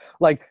defense,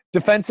 like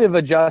defensive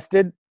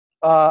adjusted.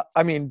 I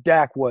mean,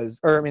 Wentz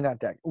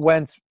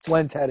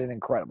had an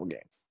incredible game.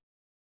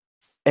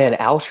 And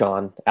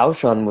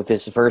Alshon with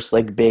his first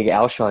like big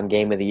Alshon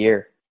game of the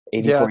year,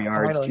 84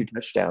 yards, finally, 2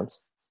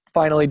 touchdowns.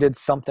 Finally did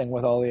something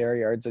with all the air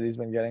yards that he's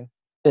been getting.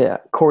 Yeah,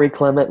 Corey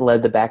Clement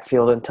led the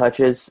backfield in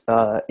touches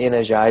in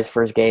Ajayi's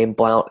first game.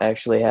 Blount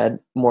actually had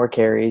more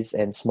carries,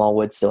 and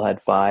Smallwood still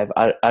had 5.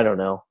 I don't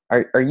know.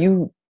 Do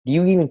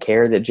you even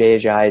care that Jay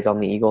Ajayi is on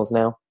the Eagles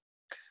now?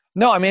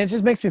 No, I mean, it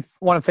just makes me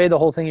want to fade the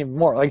whole thing even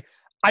more. Like,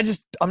 I'm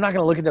not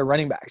going to look at their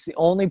running backs. The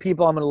only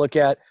people I'm going to look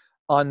at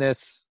on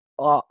this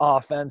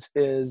offense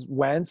is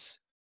Wentz.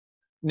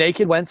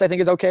 Naked Wentz, I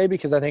think, is okay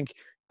because I think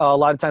a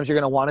lot of times you're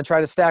going to want to try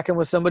to stack him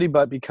with somebody,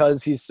 but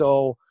because he's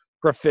so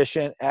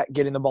proficient at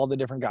getting the ball to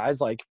different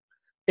guys, like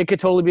it could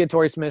totally be a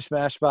Torrey Smith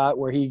smash spot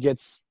where he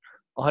gets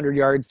 100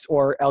 yards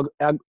or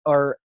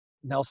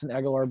Nelson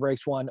Aguilar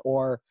breaks one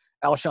or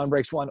Alshon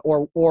breaks one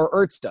or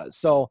Ertz does.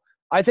 So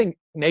I think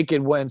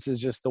naked Wentz is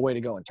just the way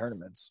to go in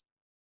tournaments.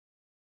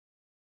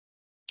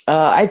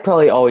 I'd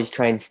probably always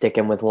try and stick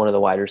him with one of the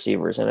wide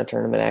receivers in a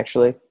tournament,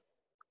 actually.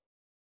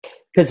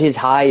 Because his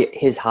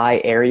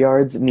high air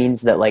yards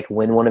means that like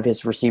when one of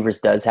his receivers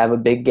does have a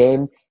big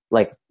game,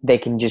 like they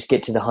can just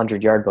get to the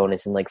 100-yard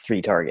bonus in like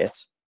 3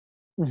 targets.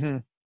 Mm-hmm.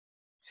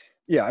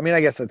 Yeah, I mean, I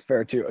guess that's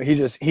fair too. He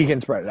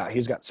can spread it out.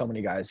 He's got so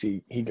many guys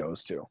he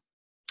goes to.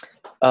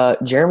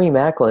 Jeremy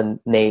Maclin,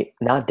 Nate,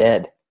 not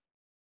dead.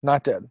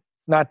 Not dead.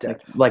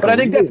 But I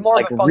think that's more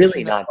like of a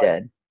really not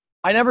dead.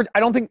 I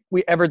don't think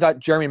we ever thought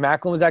Jeremy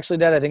Maclin was actually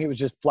dead. I think it was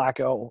just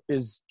Flacco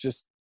is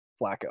just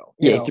Flacco.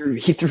 Yeah,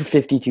 he threw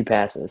 52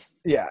 passes.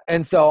 Yeah,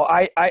 and so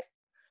I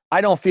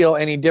don't feel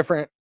any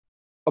different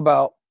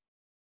about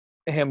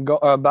him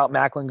about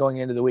Maclin going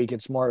into the week.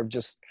 It's more of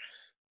just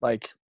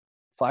like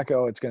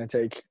Flacco. It's going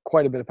to take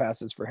quite a bit of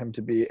passes for him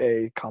to be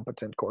a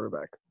competent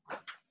quarterback.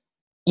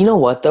 You know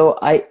what though?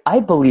 I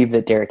believe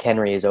that Derrick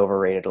Henry is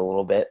overrated a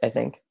little bit. I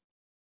think.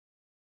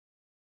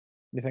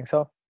 You think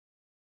so?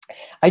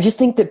 I just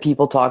think that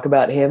people talk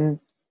about him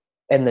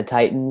and the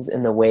Titans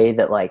in the way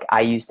that like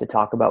I used to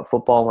talk about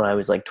football when I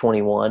was like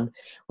 21,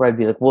 where I'd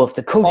be like, well, if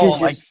the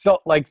coaches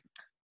like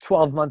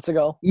 12 months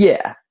ago.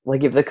 Yeah.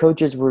 Like if the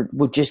coaches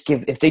would just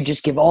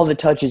give all the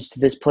touches to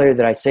this player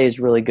that I say is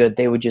really good,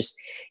 they would just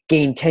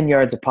gain 10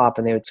 yards a pop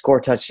and they would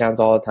score touchdowns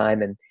all the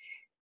time. And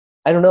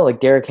I don't know, like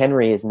Derrick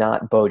Henry is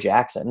not Bo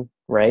Jackson,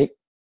 right?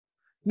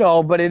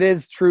 No, but it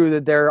is true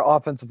that their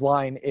offensive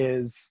line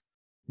is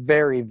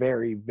very,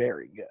 very,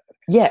 very good.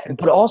 Yeah,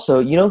 but also,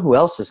 you know who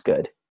else is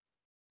good?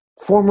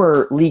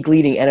 Former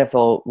league-leading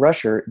NFL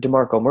rusher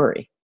DeMarco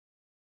Murray.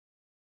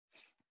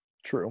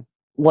 True.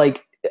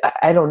 Like,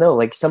 I don't know.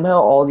 Like, somehow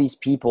all these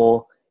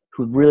people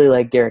who really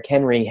like Derrick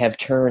Henry have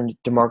turned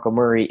DeMarco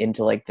Murray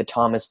into, like, the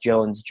Thomas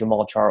Jones,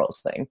 Jamal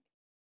Charles thing.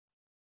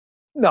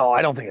 No,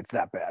 I don't think it's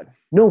that bad.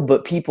 No,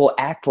 but people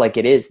act like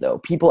it is, though.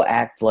 People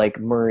act like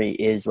Murray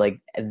is,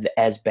 like,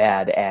 as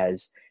bad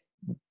as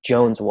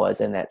Jones was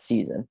in that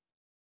season.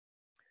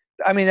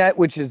 I mean, I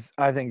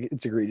think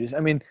it's egregious. I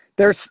mean,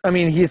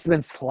 he's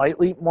been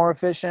slightly more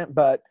efficient,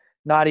 but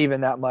not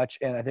even that much.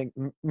 And I think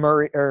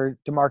Murray or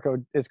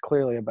DeMarco is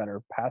clearly a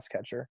better pass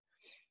catcher.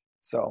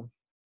 So,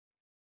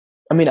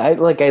 I mean, I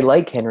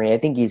like Henry. I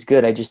think he's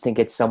good. I just think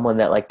it's someone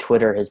that like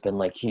Twitter has been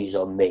like, he's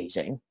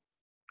amazing.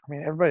 I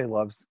mean, everybody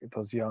loves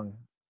those young,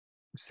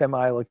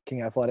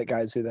 semi-looking athletic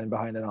guys who then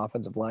behind an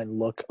offensive line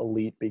look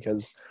elite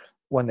because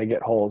when they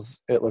get holes,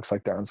 it looks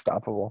like they're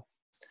unstoppable.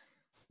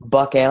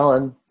 Buck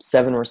Allen,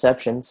 7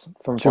 receptions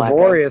from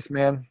Javorius,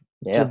 man.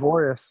 Yeah.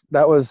 Javorius.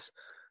 That was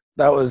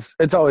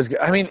it's always good.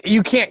 I mean,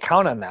 you can't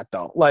count on that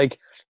though. Like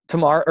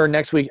tomorrow or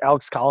next week,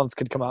 Alex Collins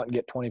could come out and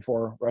get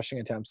 24 rushing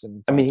attempts.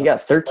 He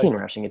got 13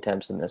 rushing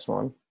attempts in this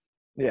one.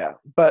 Yeah,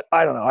 but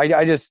I don't know.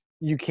 I just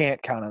you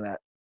can't count on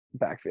that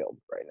backfield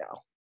right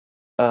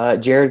now.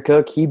 Jared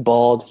Cook, he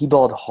balled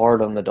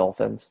hard on the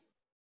Dolphins.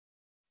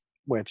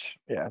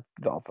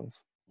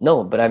 Dolphins.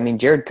 No, but I mean,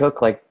 Jared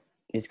Cook like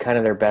is kind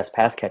of their best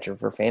pass catcher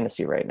for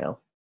fantasy right now.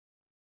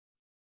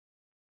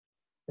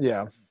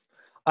 Yeah,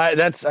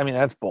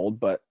 that's bold,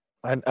 but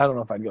I don't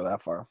know if I'd go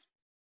that far.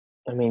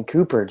 I mean,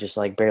 Cooper just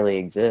like barely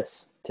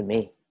exists to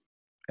me.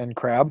 And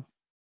Crab.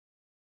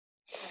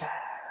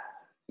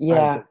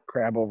 Yeah,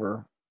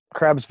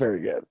 Crab's very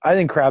good. I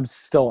think Crab's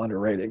still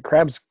underrated.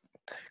 Crab's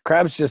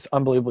just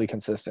unbelievably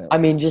consistent. I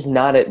mean, just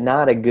not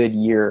a good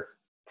year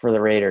for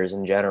the Raiders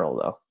in general,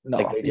 though.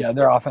 No,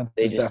 their offense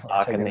they is just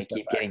definitely suck and they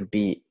keep getting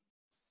beat.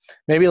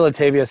 Maybe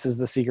Latavius is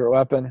the secret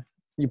weapon.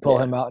 You pull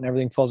him out and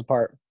everything falls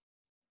apart.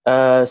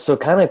 So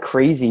kind of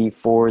crazy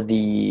for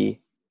the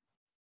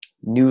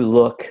new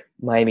look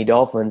Miami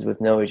Dolphins with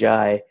Noah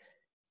Jai.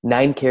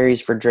 9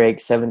 carries for Drake,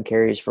 7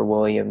 carries for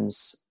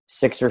Williams,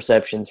 6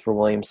 receptions for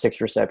Williams,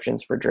 6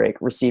 receptions for Drake,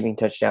 receiving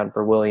touchdown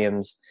for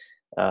Williams,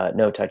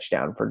 no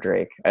touchdown for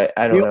Drake.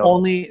 I don't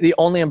know. The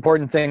only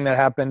important thing that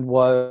happened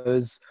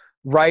was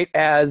right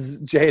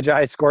as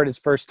Jai scored his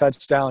first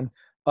touchdown,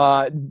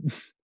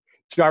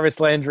 Jarvis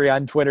Landry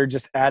on Twitter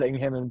just adding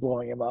him and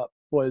blowing him up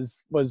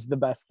was the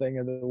best thing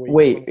of the week.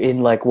 Wait,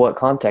 in like what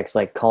context?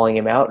 Like calling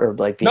him out or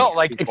like being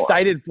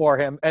excited for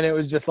him, and it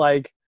was just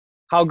like,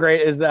 how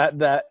great is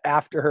that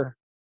after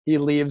he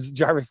leaves,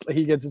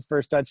 he gets his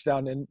first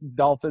touchdown and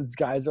Dolphins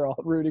guys are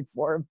all rooting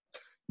for him.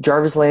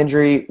 Jarvis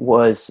Landry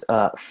was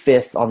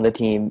 5th on the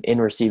team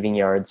in receiving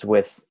yards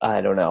with,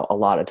 I don't know, a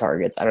lot of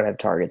targets. I don't have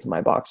targets in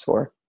my box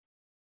score.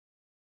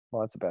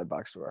 Well, that's a bad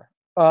box score.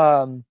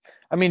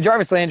 I mean,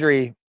 Jarvis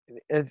Landry,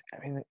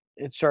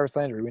 it's Jarvis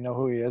Landry. We know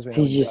who he is.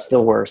 He's just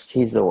the worst.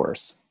 He's the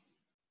worst.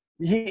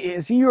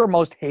 Is he your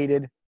most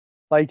hated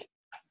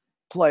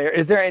player?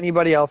 Is there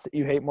anybody else that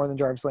you hate more than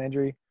Jarvis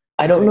Landry?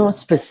 I don't know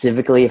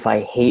specifically if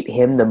I hate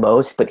him the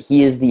most, but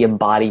he is the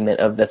embodiment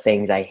of the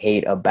things I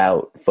hate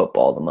about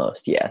football the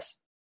most, yes.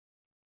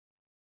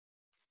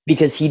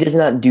 Because he does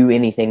not do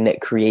anything that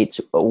creates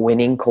a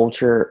winning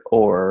culture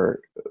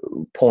or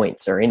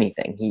points or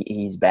anything.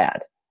 He's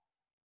bad.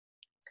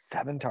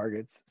 7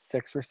 targets,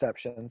 6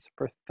 receptions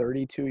for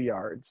 32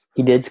 yards.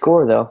 He did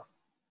score, though.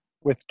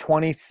 With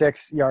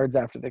 26 yards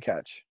after the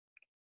catch.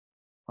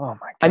 Oh,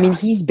 my God. I mean,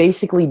 he's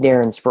basically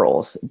Darren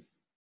Sproles,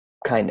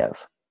 kind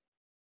of.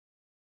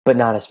 But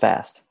not as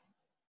fast.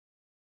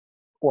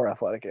 Or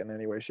athletic in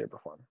any way, shape, or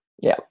form.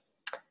 Yeah.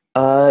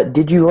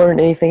 Did you learn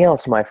anything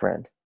else, my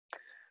friend?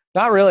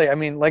 Not really. I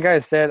mean, like I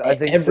said, I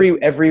think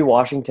every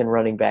Washington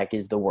running back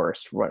is the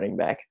worst running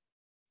back.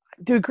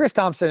 Dude, Chris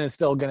Thompson is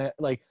still gonna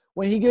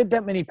when he get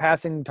that many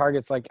passing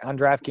targets on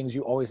DraftKings,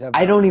 you always have.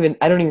 I don't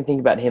even think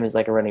about him as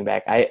like a running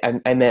back.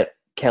 I meant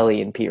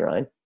Kelly and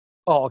Pirine.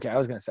 Oh, okay. I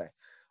was gonna say,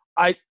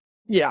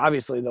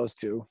 obviously those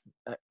two.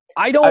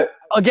 I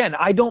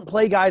don't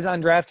play guys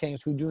on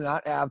DraftKings who do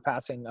not have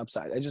passing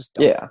upside. I just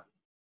don't. Yeah.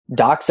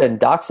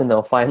 Doxson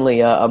though, finally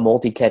a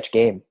multi-catch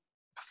game.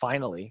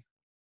 Finally.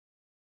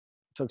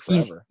 Took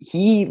forever.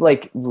 He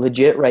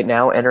legit right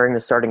now entering the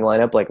starting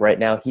lineup, right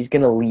now he's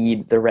going to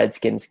lead the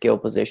Redskins skill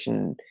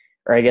position,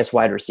 or I guess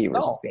wide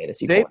receivers in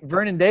fantasy.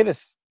 Vernon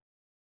Davis.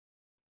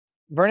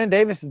 Vernon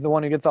Davis is the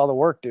one who gets all the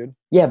work, dude.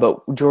 Yeah,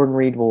 but Jordan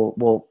Reed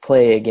will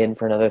play again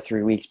for another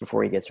 3 weeks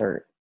before he gets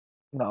hurt.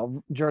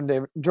 No,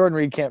 Jordan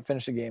Reed can't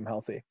finish the game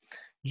healthy.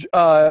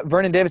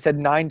 Vernon Davis had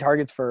 9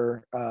 targets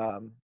for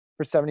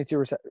 72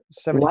 receptions.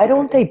 Why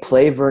don't they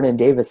play Vernon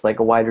Davis like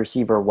a wide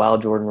receiver while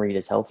Jordan Reed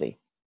is healthy?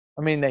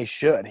 I mean, they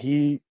should.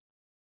 They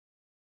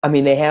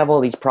have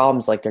all these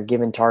problems. They're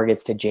giving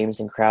targets to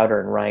Jameson Crowder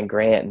and Ryan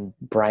Grant and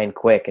Brian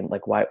Quick, and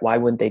why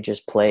wouldn't they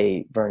just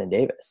play Vernon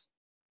Davis?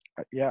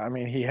 Yeah,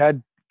 he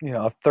had a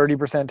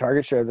 30%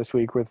 target share this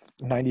week with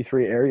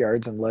 93 air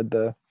yards and led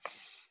the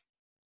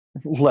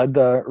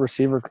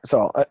receiver.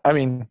 So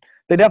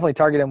they definitely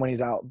target him when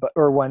he's out,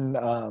 or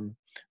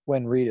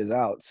when Reed is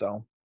out.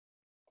 So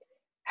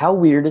how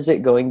weird is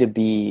it going to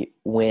be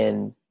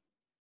when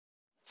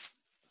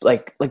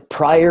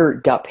Pryor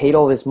got paid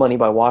all this money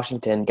by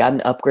Washington, got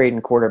an upgrade in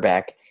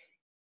quarterback,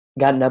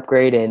 got an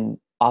upgrade in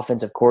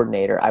offensive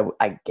coordinator,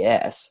 I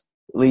guess,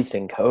 at least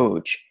in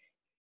coach,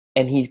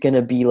 and he's going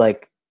to be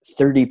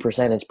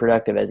 30% as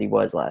productive as he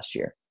was last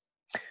year.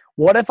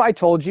 What if I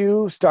told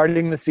you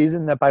starting the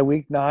season that by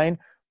week 9,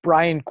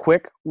 Brian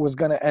Quick was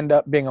going to end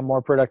up being a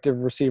more productive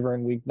receiver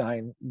in week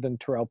 9 than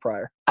Terrell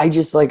Pryor?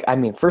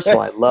 First of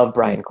all, I love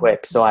Brian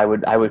Quick, so I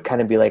would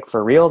kind of be like,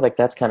 for real? Like,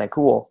 that's kind of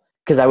cool.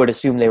 Because I would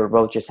assume they were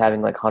both just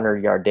having like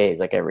 100-yard days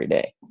like every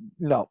day.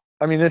 No.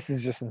 I mean, this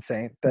is just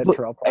insane that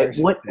Terrell Pryor.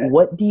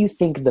 What do you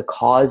think the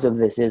cause of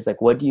this is?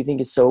 Like, what do you think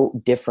is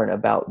so different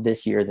about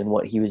this year than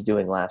what he was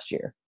doing last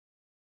year?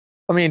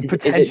 I mean,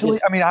 potentially.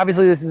 I mean,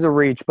 obviously this is a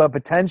reach, but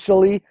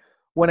potentially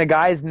when a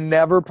guy's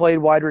never played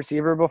wide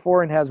receiver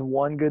before and has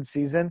one good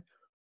season,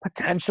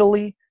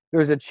 potentially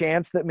there's a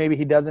chance that maybe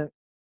he doesn't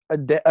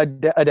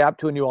adapt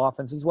to a new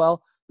offense as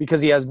well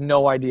because he has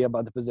no idea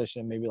about the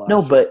position. Maybe last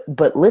year.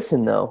 But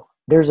listen though,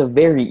 there's a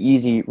very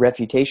easy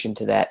refutation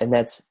to that, and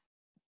that's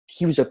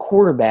he was a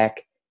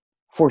quarterback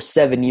for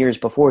 7 years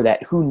before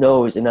that. Who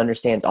knows and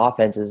understands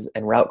offenses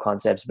and route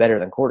concepts better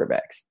than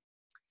quarterbacks?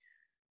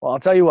 Well, I'll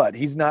tell you what,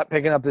 he's not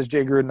picking up this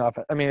Jay Gruden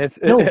offense. I mean,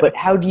 but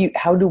how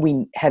do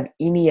we have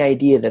any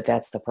idea that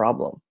that's the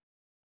problem?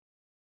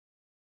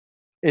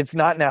 It's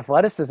not an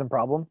athleticism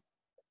problem.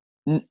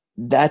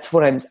 That's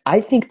what I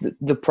think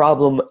the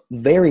problem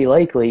very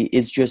likely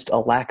is just a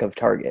lack of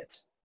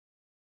targets.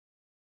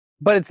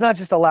 But it's not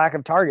just a lack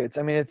of targets.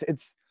 I mean,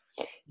 it's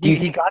do you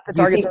think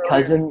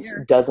Cousins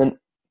doesn't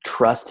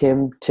trust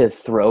him to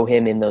throw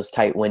him in those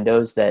tight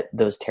windows that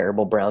those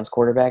terrible Browns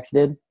quarterbacks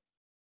did?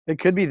 It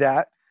could be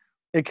that.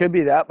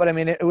 But I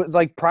mean, it was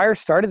like Pryor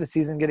started the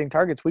season getting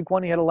targets. Week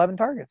 1, he had 11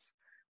 targets.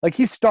 Like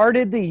he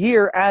started the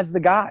year as the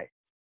guy.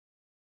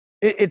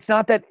 It's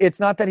not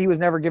that he was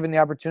never given the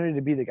opportunity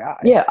to be the guy.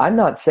 Yeah, I'm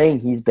not saying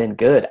he's been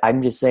good.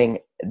 I'm just saying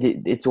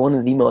it's one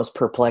of the most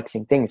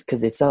perplexing things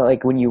because it's not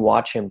like when you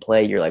watch him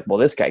play, you're like, well,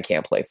 this guy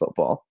can't play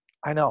football.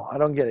 I know. I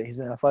don't get it. He's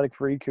an athletic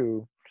freak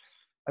who,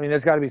 I mean,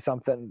 there's got to be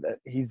something that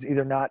he's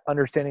either not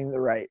understanding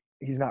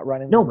he's not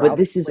running. No, but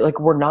this is like,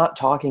 we're not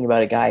talking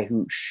about a guy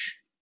who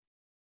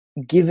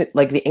give it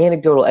like the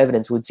anecdotal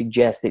evidence would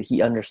suggest that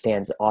he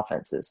understands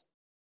offenses.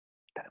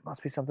 That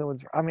must be something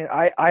with, I mean,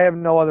 I have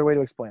no other way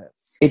to explain it.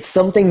 It's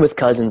something with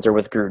Cousins or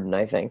with Gruden,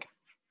 I think.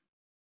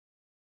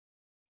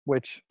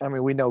 Which, I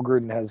mean, we know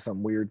Gruden has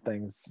some weird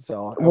things.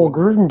 So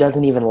Gruden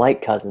doesn't even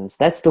like Cousins.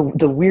 That's the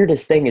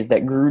weirdest thing is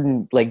that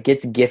Gruden like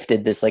gets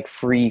gifted this like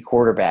free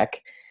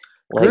quarterback.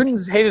 Like,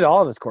 Gruden's hated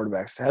all of his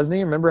quarterbacks, hasn't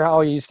he? Remember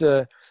how he used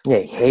to? Yeah,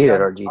 he hated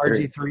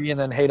RG3 and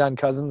then hate on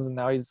Cousins, and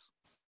now he's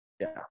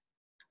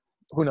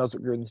Who knows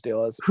what Gruden's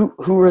deal is?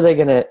 Who are they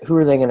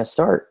gonna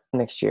start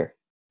next year?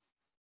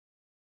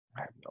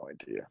 I have no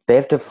idea. They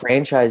have to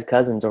franchise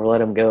Cousins or let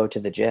him go to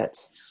the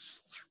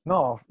Jets.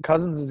 No,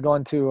 Cousins is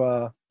going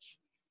to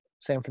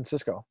San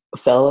Francisco.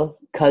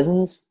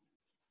 Cousins,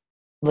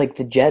 like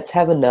the Jets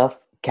have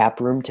enough cap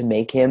room to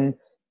make him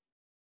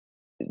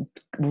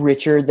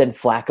richer than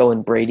Flacco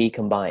and Brady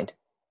combined.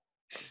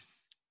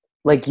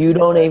 Like you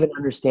don't even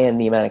understand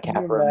the amount of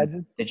cap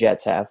room the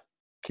Jets have.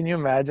 Can you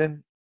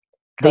imagine?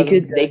 They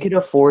could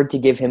afford to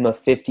give him a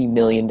 $50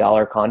 million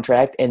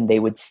contract and they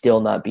would still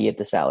not be at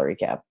the salary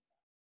cap.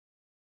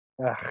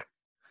 Ugh.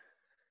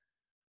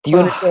 Do you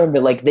understand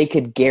that like they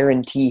could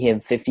guarantee him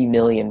 $50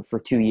 million for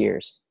 2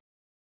 years?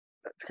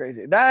 That's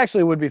crazy. That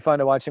actually would be fun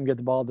to watch him get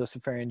the ball to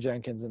Safarian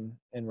Jenkins and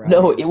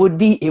No, it would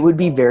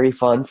be very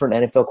fun for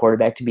an NFL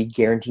quarterback to be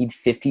guaranteed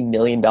 $50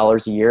 million a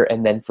year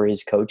and then for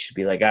his coach to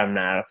be like, I'm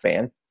not a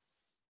fan.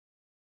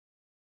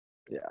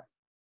 Yeah.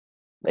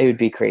 It would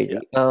be crazy.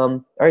 Yeah.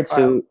 All right,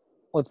 so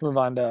let's move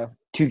on to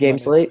 2-game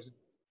slate.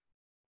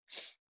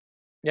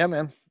 Yeah,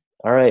 man.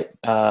 All right.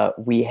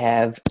 We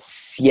have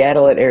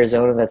Seattle at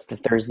Arizona. That's the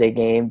Thursday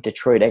game.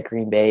 Detroit at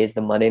Green Bay is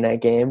the Monday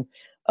night game.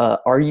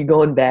 Are you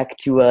going back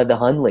to the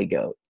Hundley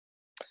goat?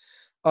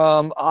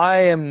 I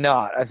am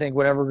not. I think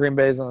whenever Green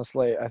Bay is on the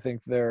slate, I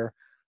think their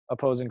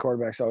opposing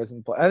quarterback's always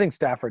in play. I think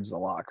Stafford's the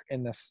lock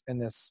in this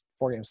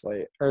 4-game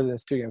slate or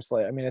this 2-game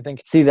slate. I mean, I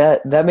think. See,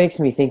 that makes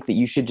me think that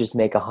you should just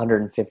make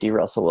 150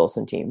 Russell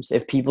Wilson teams.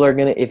 If people are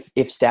gonna,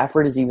 if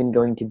Stafford is even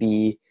going to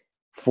be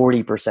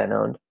 40%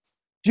 owned.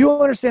 Do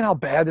you understand how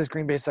bad this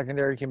Green Bay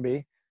secondary can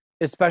be?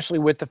 Especially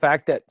with the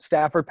fact that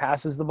Stafford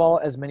passes the ball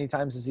as many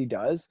times as he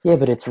does. Yeah,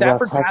 but it's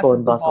Russ Hustle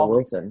and Russell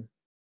Wilson.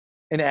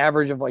 An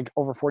average of like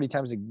over 40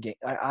 times a game.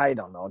 I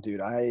don't know,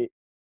 dude.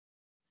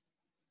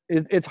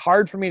 It's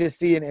hard for me to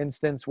see an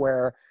instance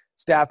where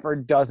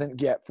Stafford doesn't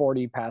get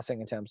 40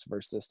 passing attempts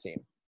versus this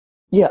team.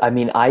 Yeah, I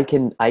mean, I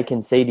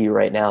can say to you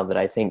right now that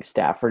I think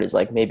Stafford is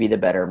like maybe the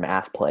better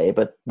math play,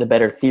 but the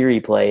better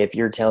theory play, if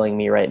you're telling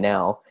me right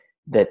now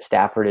that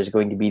Stafford is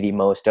going to be the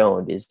most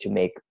owned, is to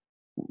make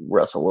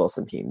Russell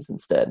Wilson teams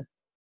instead.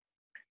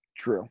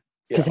 True.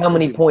 Because how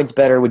many points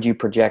better would you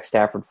project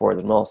Stafford for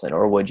than Wilson,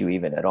 or would you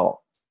even at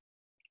all?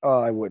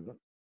 I wouldn't.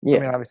 Yeah. I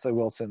mean, obviously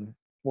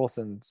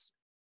Wilson's.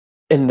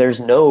 And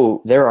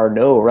there are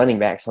no running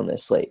backs on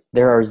this slate.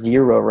 There are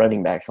 0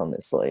 running backs on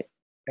this slate.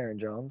 Aaron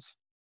Jones.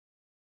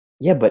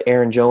 Yeah, but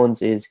Aaron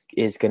Jones is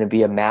going to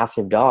be a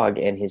massive dog,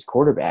 and his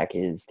quarterback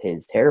is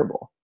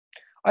terrible.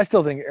 I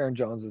still think Aaron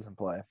Jones is in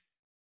play.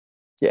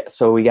 Yeah,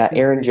 so we got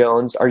Aaron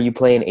Jones. Are you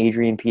playing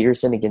Adrian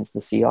Peterson against the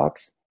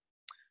Seahawks?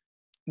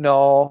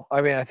 No,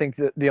 I mean, I think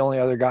that the only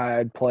other guy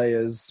I'd play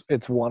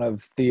it's one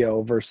of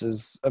Theo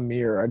versus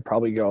Amir. I'd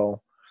probably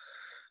go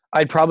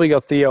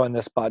Theo in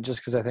this spot just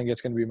because I think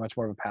it's going to be much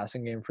more of a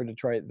passing game for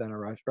Detroit than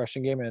a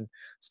rushing game. And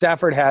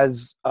Stafford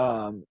has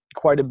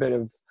quite a bit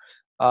of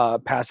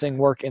passing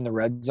work in the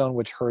red zone,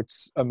 which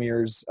hurts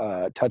Amir's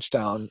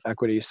touchdown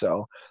equity.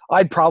 So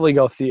I'd probably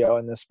go Theo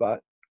in this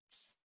spot.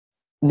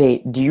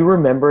 Nate, do you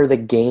remember the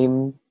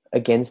game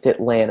against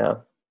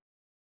Atlanta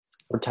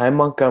where Ty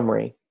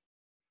Montgomery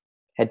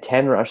had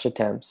 10 rush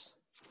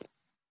attempts,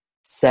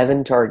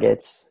 7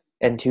 targets,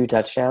 and 2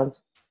 touchdowns?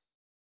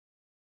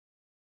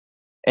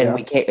 And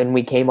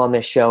we came on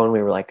this show and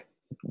we were like,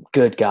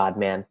 good God,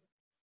 man.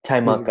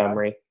 Ty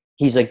Montgomery.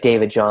 He's like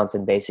David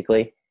Johnson,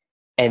 basically.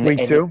 And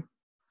week 2?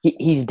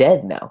 He's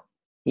dead now.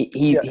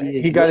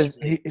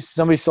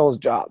 Somebody stole his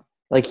job.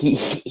 Like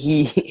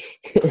he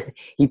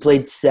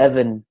played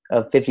 7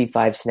 of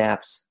 55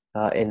 snaps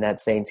in that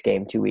Saints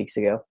game 2 weeks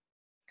ago.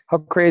 How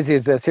crazy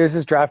is this? Here's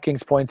his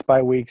DraftKings points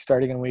by week,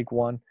 starting in week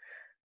 1.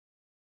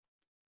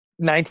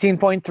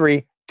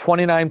 19.3,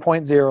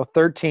 29.0,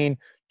 13,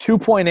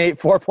 2.8,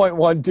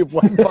 4.1,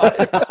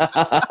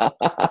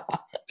 2.5.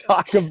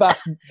 Talk about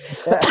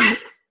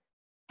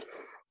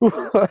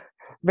that.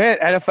 Man,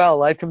 NFL,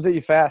 life comes at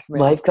you fast, man.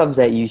 Life comes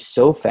at you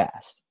so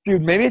fast.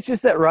 Dude, maybe it's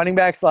just that running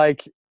backs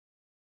like –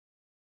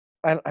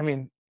 I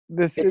mean,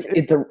 this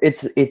it's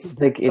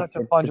like such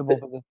a fungible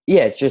position.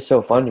 Yeah, it's just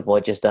so fungible.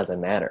 It just doesn't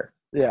matter.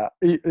 Yeah,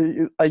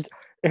 like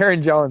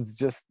Aaron Jones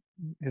just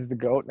is the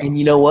GOAT now. And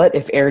you know what?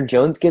 If Aaron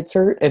Jones gets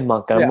hurt and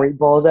Montgomery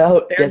balls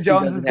out, Aaron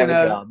Jones is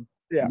gonna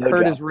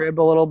hurt his rib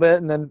a little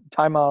bit, and then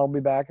timeout will be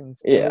back. And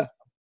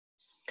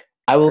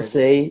I will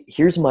say,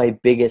 here's my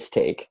biggest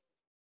take: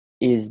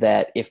 is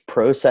that if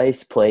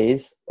Procise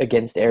plays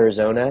against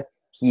Arizona,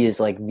 he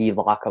is like the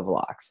lock of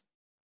locks.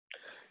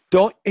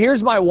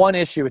 Here's my one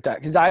issue with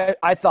that, because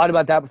I thought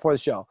about that before the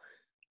show.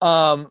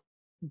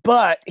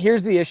 But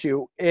here's the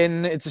issue.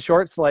 It's a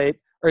short slate,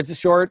 or it's a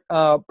short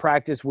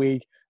practice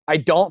week. I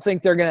don't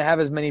think they're going to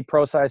have as many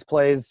pro-size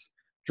plays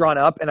drawn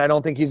up, and I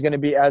don't think he's going to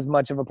be as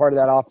much of a part of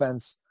that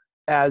offense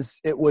as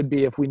it would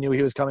be if we knew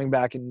he was coming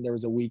back and there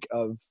was a week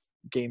of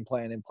game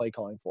plan and play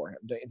calling for him.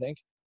 Don't you think?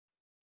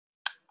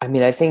 I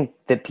mean, I think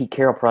that Pete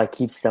Carroll probably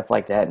keeps stuff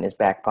like that in his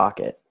back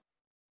pocket.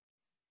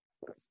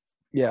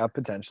 Yeah,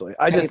 potentially.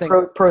 I just think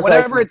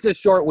whenever it's a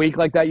short week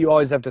like that, you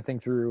always have to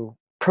think through.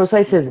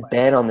 Procise has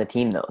been on the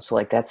team, though, so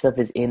like that stuff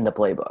is in the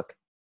playbook.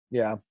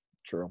 Yeah,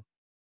 true.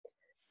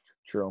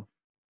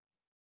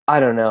 I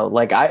don't know.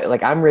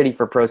 I'm ready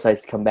for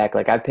Procise to come back.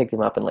 Like I picked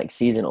him up in like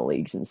seasonal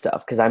leagues and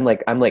stuff because I'm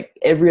like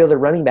every other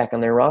running back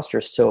on their roster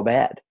is so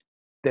bad.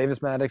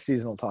 Davis Maddox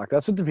seasonal talk.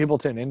 That's what the people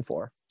tune in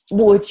for.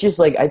 Well, it's just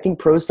like I think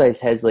Procise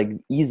has like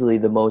easily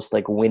the most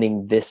like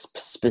winning this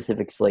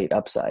specific slate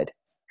upside.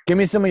 Give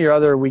me some of your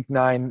other week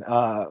 9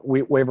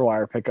 waiver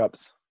wire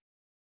pickups.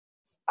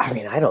 I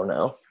mean, I don't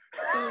know.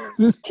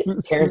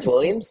 Terrence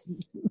Williams?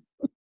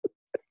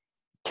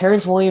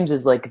 Terrence Williams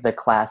is like the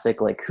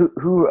classic, like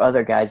who are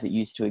other guys that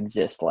used to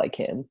exist like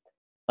him?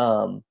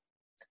 The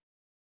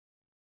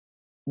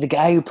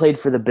guy who played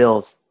for the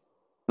Bills,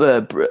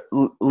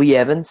 Lee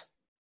Evans.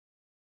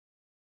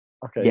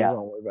 Okay, yeah. You're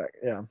going way back.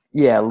 Yeah.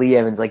 Yeah, Lee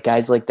Evans, like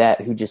guys like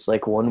that who just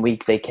like 1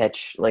 week they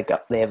catch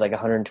they have like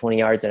 120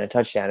 yards and a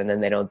touchdown and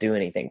then they don't do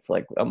anything for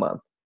like a month.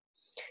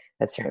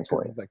 That's Terrence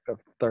Williams. He's like the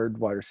 3rd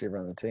wide receiver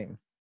on the team.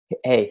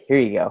 Hey, here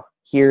you go.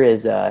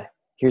 Here's a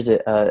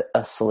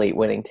slate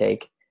winning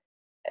take.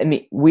 I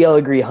mean, we all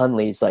agree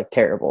Hundley's like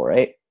terrible,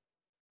 right?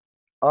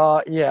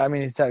 Yeah. I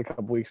mean, he's had a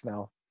couple weeks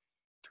now.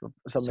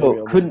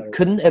 So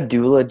couldn't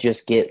Abdullah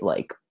just get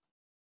like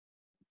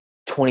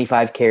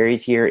 25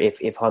 carries here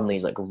if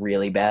Hundley's like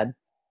really bad?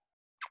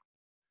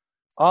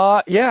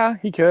 Yeah,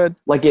 he could.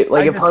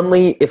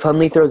 If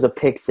Hundley throws a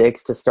pick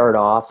 6 to start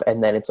off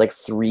and then it's like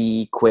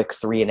 3 quick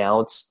 3 and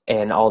outs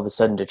and all of a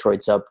sudden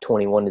Detroit's up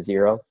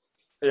 21-0.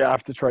 Yeah,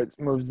 if Detroit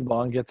moves the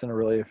ball and gets in a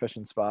really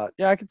efficient spot.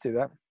 Yeah, I could see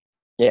that.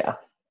 Yeah.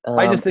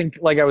 I just think,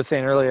 like I was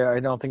saying earlier, I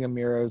don't think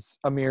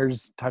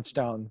Amir's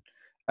touchdown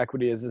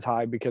equity is as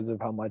high because of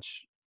how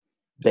much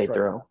they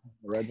throw.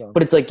 The red zone.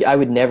 But it's like I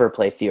would never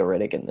play Theo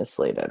Riddick in this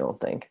slate, I don't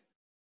think.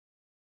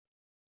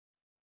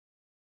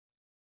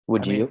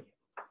 Would you?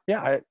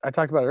 Yeah, I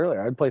talked about it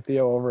earlier. I'd play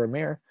Theo over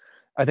Amir.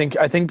 I think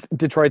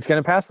Detroit's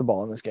going to pass the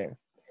ball in this game.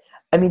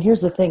 I mean,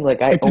 here's the thing. Like,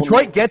 if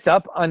Detroit gets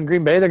up on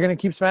Green Bay, they're going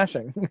to keep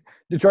smashing.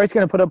 Detroit's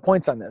going to put up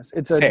points on this.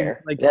 It's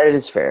fair. That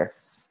is fair.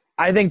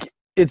 I think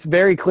it's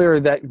very clear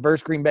that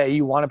versus Green Bay,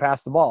 you want to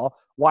pass the ball.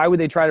 Why would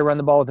they try to run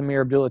the ball with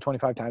Amir Abdullah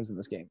 25 times in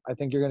this game? I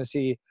think you're going to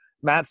see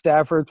Matt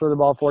Stafford throw the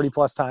ball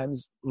 40-plus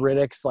times.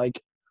 Riddick's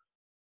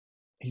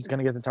he's going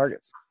to get the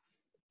targets.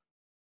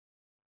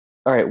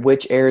 All right,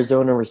 which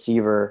Arizona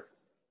receiver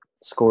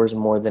scores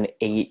more than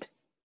 8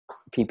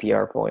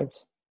 PPR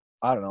points?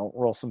 I don't know.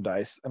 Roll some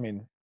dice. I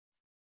mean,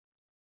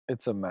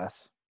 it's a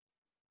mess.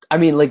 I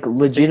mean, like,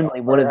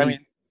 legitimately,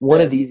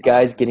 one of these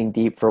guys getting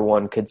deep for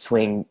one could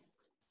swing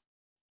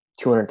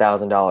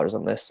 $200,000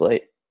 on this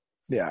slate.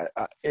 Yeah,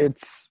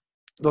 it's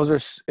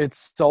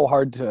so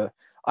hard to.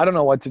 I don't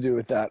know what to do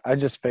with that. I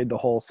just fade the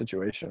whole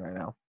situation right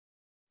now.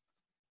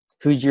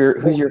 Who's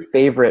your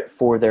favorite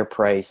for their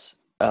price?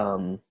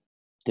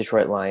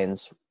 Detroit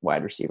Lions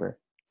wide receiver.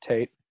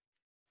 Tate.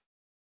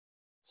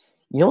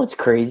 You know what's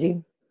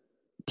crazy?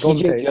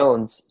 Golden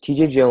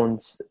TJ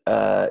Jones,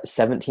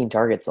 17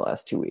 targets the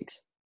last 2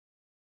 weeks.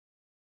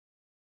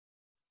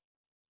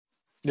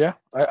 Yeah,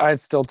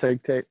 I'd still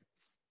take Tate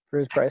for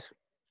his price.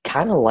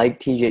 Kind of like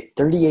TJ,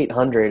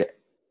 3,800,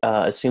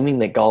 assuming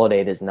that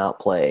Galladay does not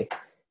play.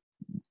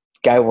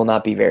 Guy will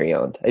not be very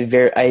owned.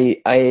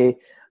 I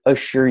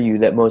assure you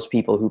that most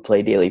people who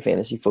play daily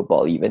fantasy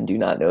football even do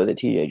not know that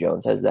TJ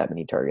Jones has that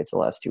many targets the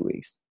last 2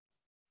 weeks.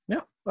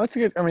 Yeah, that's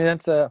good. I mean,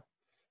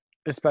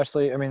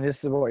 especially, I mean,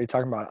 this is what you're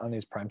talking about on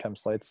these primetime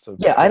slates. So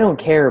yeah, I don't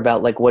care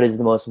about like what is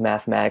the most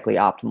mathematically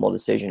optimal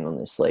decision on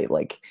this slate.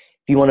 Like,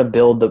 if you want to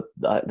build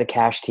the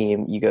cash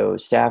team, you go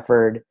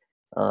Stafford,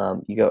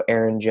 you go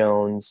Aaron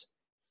Jones,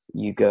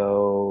 you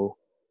go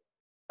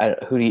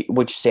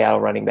which Seattle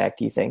running back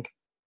do you think?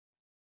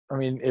 I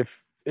mean,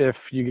 if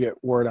you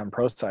get word on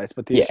ProSize,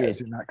 but the issue is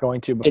you're not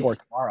going to before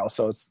tomorrow,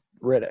 so it's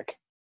Riddick.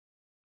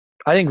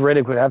 I think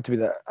Riddick would have to be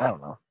the. I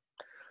don't know.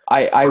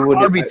 I would.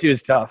 RB2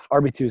 is tough.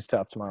 RB2 is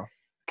tough tomorrow.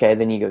 Okay,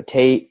 then you go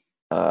Tate.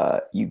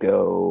 You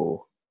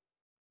go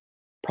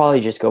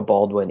probably just go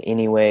Baldwin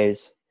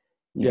anyways.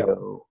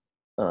 You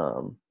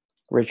go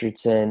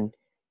Richardson.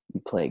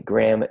 You play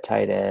Graham at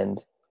tight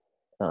end.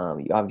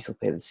 You obviously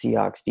play the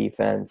Seahawks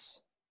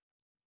defense.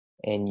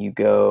 And you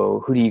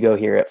go – who do you go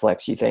here at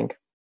flex, you think?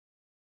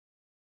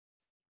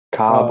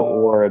 Cobb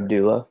or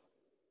Abdullah?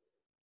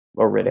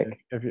 Or Riddick?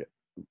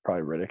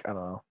 Probably Riddick. I don't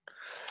know.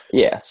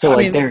 Yeah, so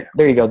there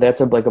you go.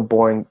 That's a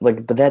boring –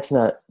 but that's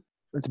not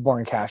 – it's a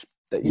boring cash.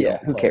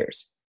 Who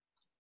cares?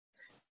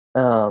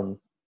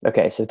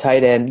 Okay, so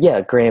tight end.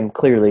 Yeah, Graham,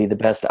 clearly the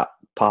best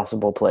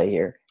possible play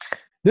here.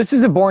 This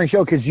is a boring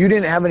show because you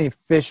didn't have any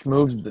fish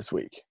moves this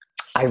week.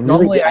 I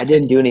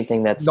didn't do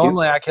anything that's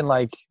normally stupid. I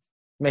can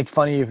make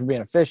fun of you for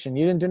being a fish, and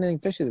you didn't do anything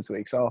fishy this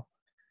week, so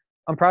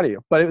I'm proud of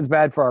you. But it was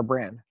bad for our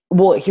brand.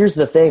 Well, here's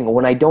the thing.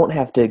 When I don't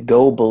have to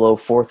go below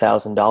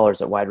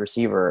 $4,000 at wide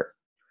receiver,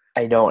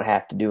 I don't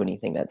have to do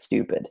anything that's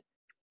stupid.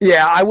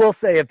 Yeah, I will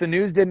say if the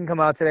news didn't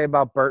come out today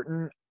about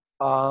Burton,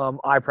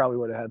 I probably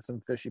would have had some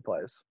fishy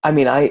plays. I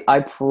mean, I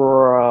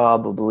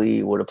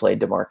probably would have played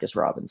DeMarcus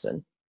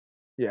Robinson.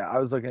 Yeah, I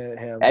was looking at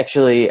him.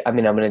 Actually, I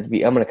mean, I'm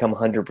gonna come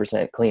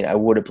 100% clean. I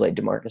would have played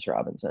DeMarcus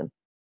Robinson.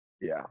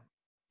 Yeah.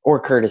 Or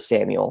Curtis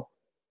Samuel.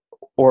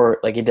 Or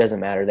it doesn't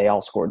matter. They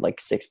all scored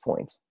 6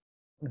 points.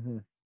 Mm-hmm.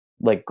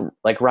 Like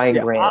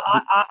Ryan Grant.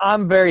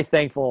 I'm very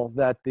thankful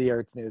that the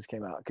Ertz news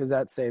came out because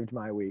that saved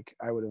my week.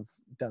 I would have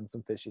done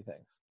some fishy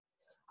things.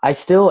 I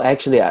still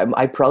actually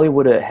I probably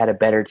would have had a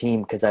better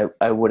team because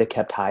I would have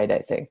kept Hyde, I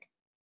think.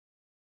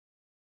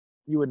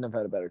 You wouldn't have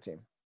had a better team.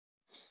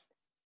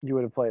 You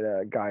would have played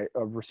a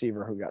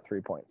receiver who got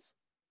 3 points.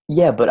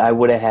 Yeah, but I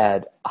would have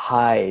had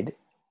Hyde.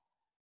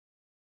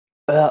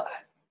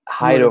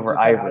 Hyde over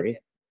Ivory.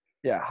 Hyde.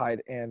 Yeah,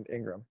 Hyde and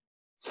Ingram.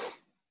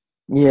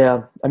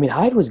 Yeah, I mean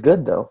Hyde was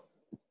good though.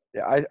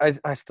 Yeah,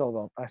 I still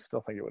don't. I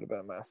still think it would have been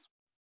a mess.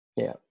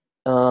 Yeah.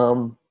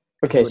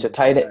 Okay, so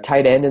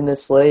tight end in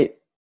this slate.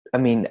 I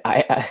mean,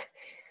 I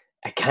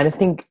kind of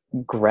think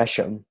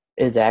Gresham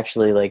is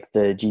actually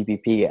the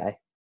GPP guy.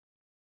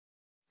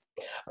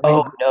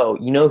 Oh no,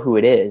 you know who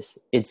it is?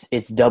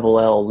 It's double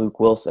L Luke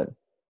Wilson.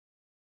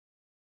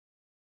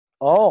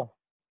 Oh,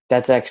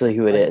 that's actually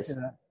who it is.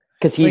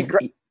 Because he's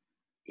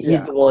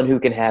the one who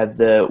can have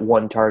the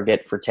one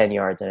target for 10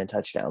 yards and a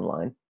touchdown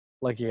line.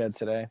 Like he had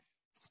today.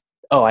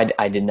 Oh,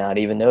 I did not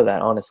even know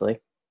that,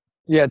 honestly.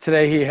 Yeah,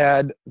 today he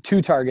had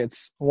 2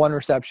 targets, 1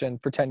 reception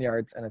for 10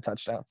 yards and a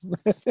touchdown.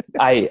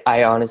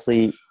 I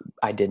honestly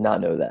did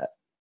not know that.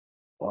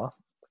 Well,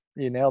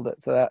 you nailed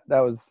it. So that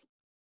was.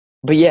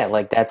 But yeah,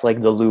 that's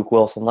the Luke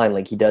Wilson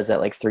line. He does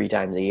that 3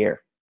 times a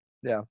year.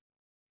 Yeah.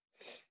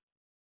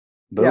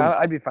 Boom. Yeah,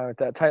 I'd be fine with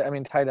that. Tight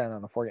end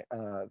on a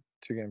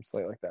 2-game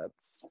slate like that.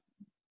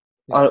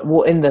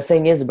 Well, and the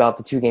thing is about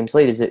the 2-game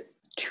slate is that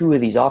 2 of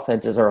these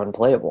offenses are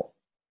unplayable.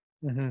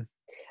 Mm-hmm.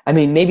 I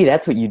mean, maybe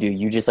that's what you do.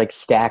 You just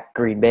stack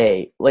Green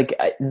Bay.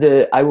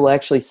 I will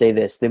actually say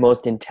this: the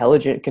most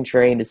intelligent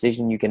contrarian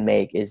decision you can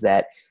make is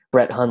that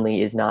Brett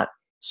Hundley is not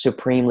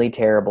supremely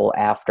terrible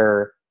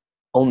after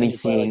only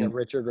seeing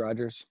Richard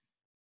Rodgers.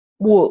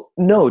 Well,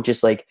 no,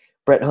 just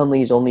Brett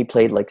Hundley's only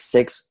played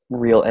 6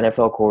 real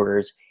NFL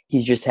quarters.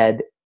 He's just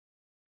had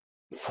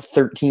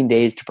 13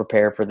 days to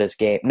prepare for this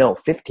game. No,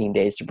 15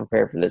 days to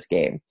prepare for this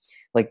game.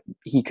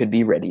 He could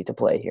be ready to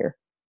play here.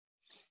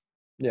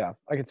 Yeah,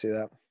 I can see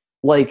that.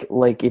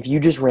 If you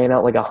just ran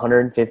out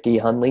 150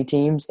 Hundley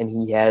teams and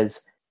he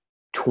has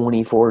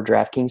 24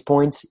 DraftKings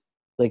points,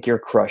 you're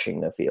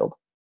crushing the field.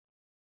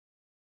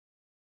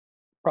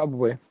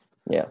 Probably.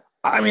 Yeah.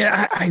 I mean,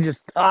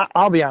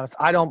 I'll be honest.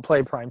 I don't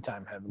play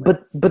primetime heavily.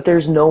 But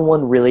there's no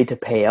one really to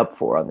pay up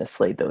for on this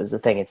slate, though, is the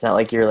thing. It's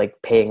not you're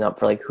paying up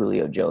for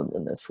Julio Jones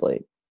in this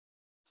slate.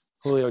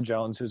 Julio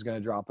Jones, who's going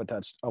to drop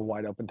a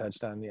wide open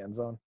touchdown in the end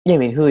zone. Yeah, I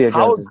mean, Julio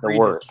Jones is the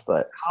worst,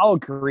 but how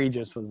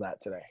egregious was that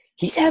today?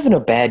 He's having a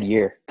bad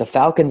year. The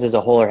Falcons as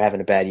a whole are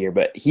having a bad year,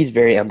 but he's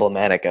very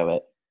emblematic of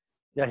it.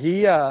 Yeah,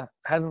 he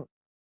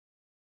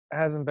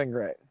hasn't been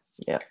great.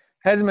 Yeah,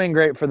 hasn't been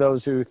great for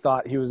those who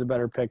thought he was a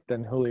better pick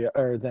than Julio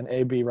or than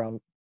AB round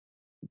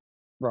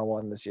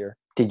 1 this year.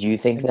 Did you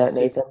think that,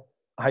 Nathan?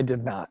 I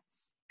did not.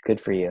 Good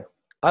for you.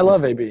 I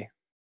love AB.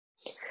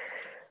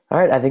 All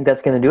right, I think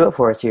that's going to do it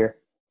for us here.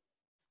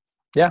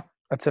 Yeah,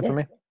 that's it for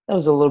me. That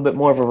was a little bit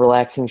more of a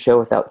relaxing show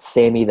without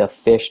Sammy the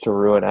fish to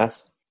ruin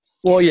us.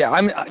 Well,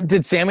 yeah.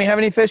 Did Sammy have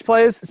any fish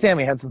plays?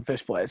 Sammy had some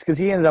fish plays because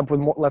he ended up with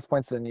less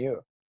points than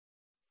you.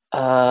 He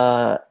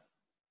had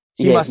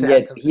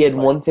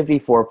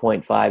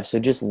 154.5. So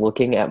just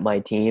looking at my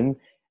team,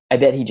 I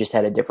bet he just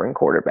had a different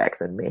quarterback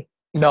than me.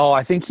 No,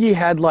 I think he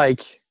had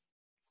like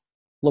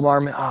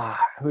Lamar.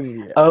 Who did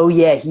he have? Oh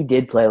yeah, he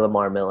did play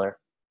Lamar Miller.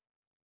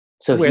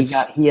 So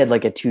he had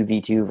like a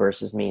 2v2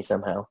 versus me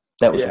somehow.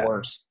 That was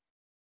worse.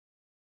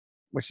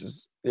 Which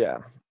is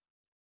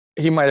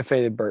he might have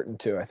faded Burton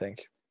too. I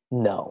think.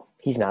 No,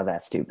 he's not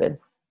that stupid.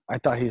 I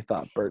thought he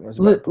thought Burton was.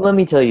 Let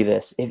me tell you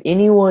this: if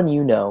anyone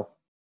you know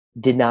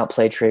did not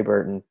play Trey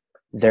Burton,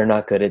 they're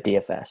not good at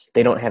DFS.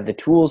 They don't have the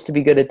tools to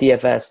be good at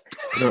DFS.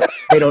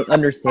 They don't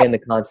understand the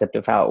concept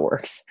of how it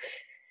works.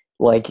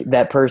 Like,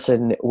 that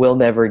person will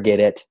never get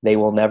it. They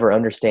will never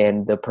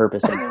understand the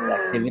purpose of the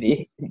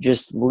activity.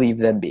 Just leave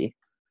them be.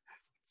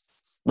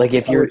 Like,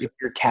 if your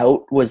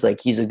tout was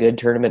like, he's a good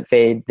tournament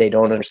fade, they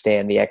don't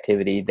understand the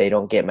activity. They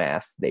don't get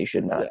math. They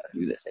should not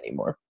do this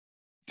anymore.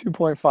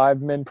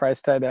 2.5 min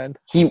price tight end.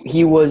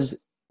 He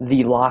was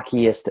the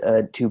lockiest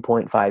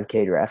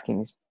 2.5K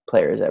DraftKings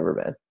player has ever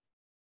been.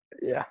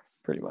 Yeah,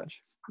 pretty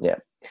much. Yeah.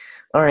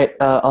 All right.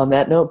 On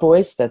that note,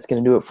 boys, that's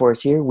going to do it for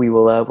us here.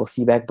 We'll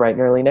see you back bright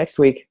and early next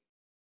week.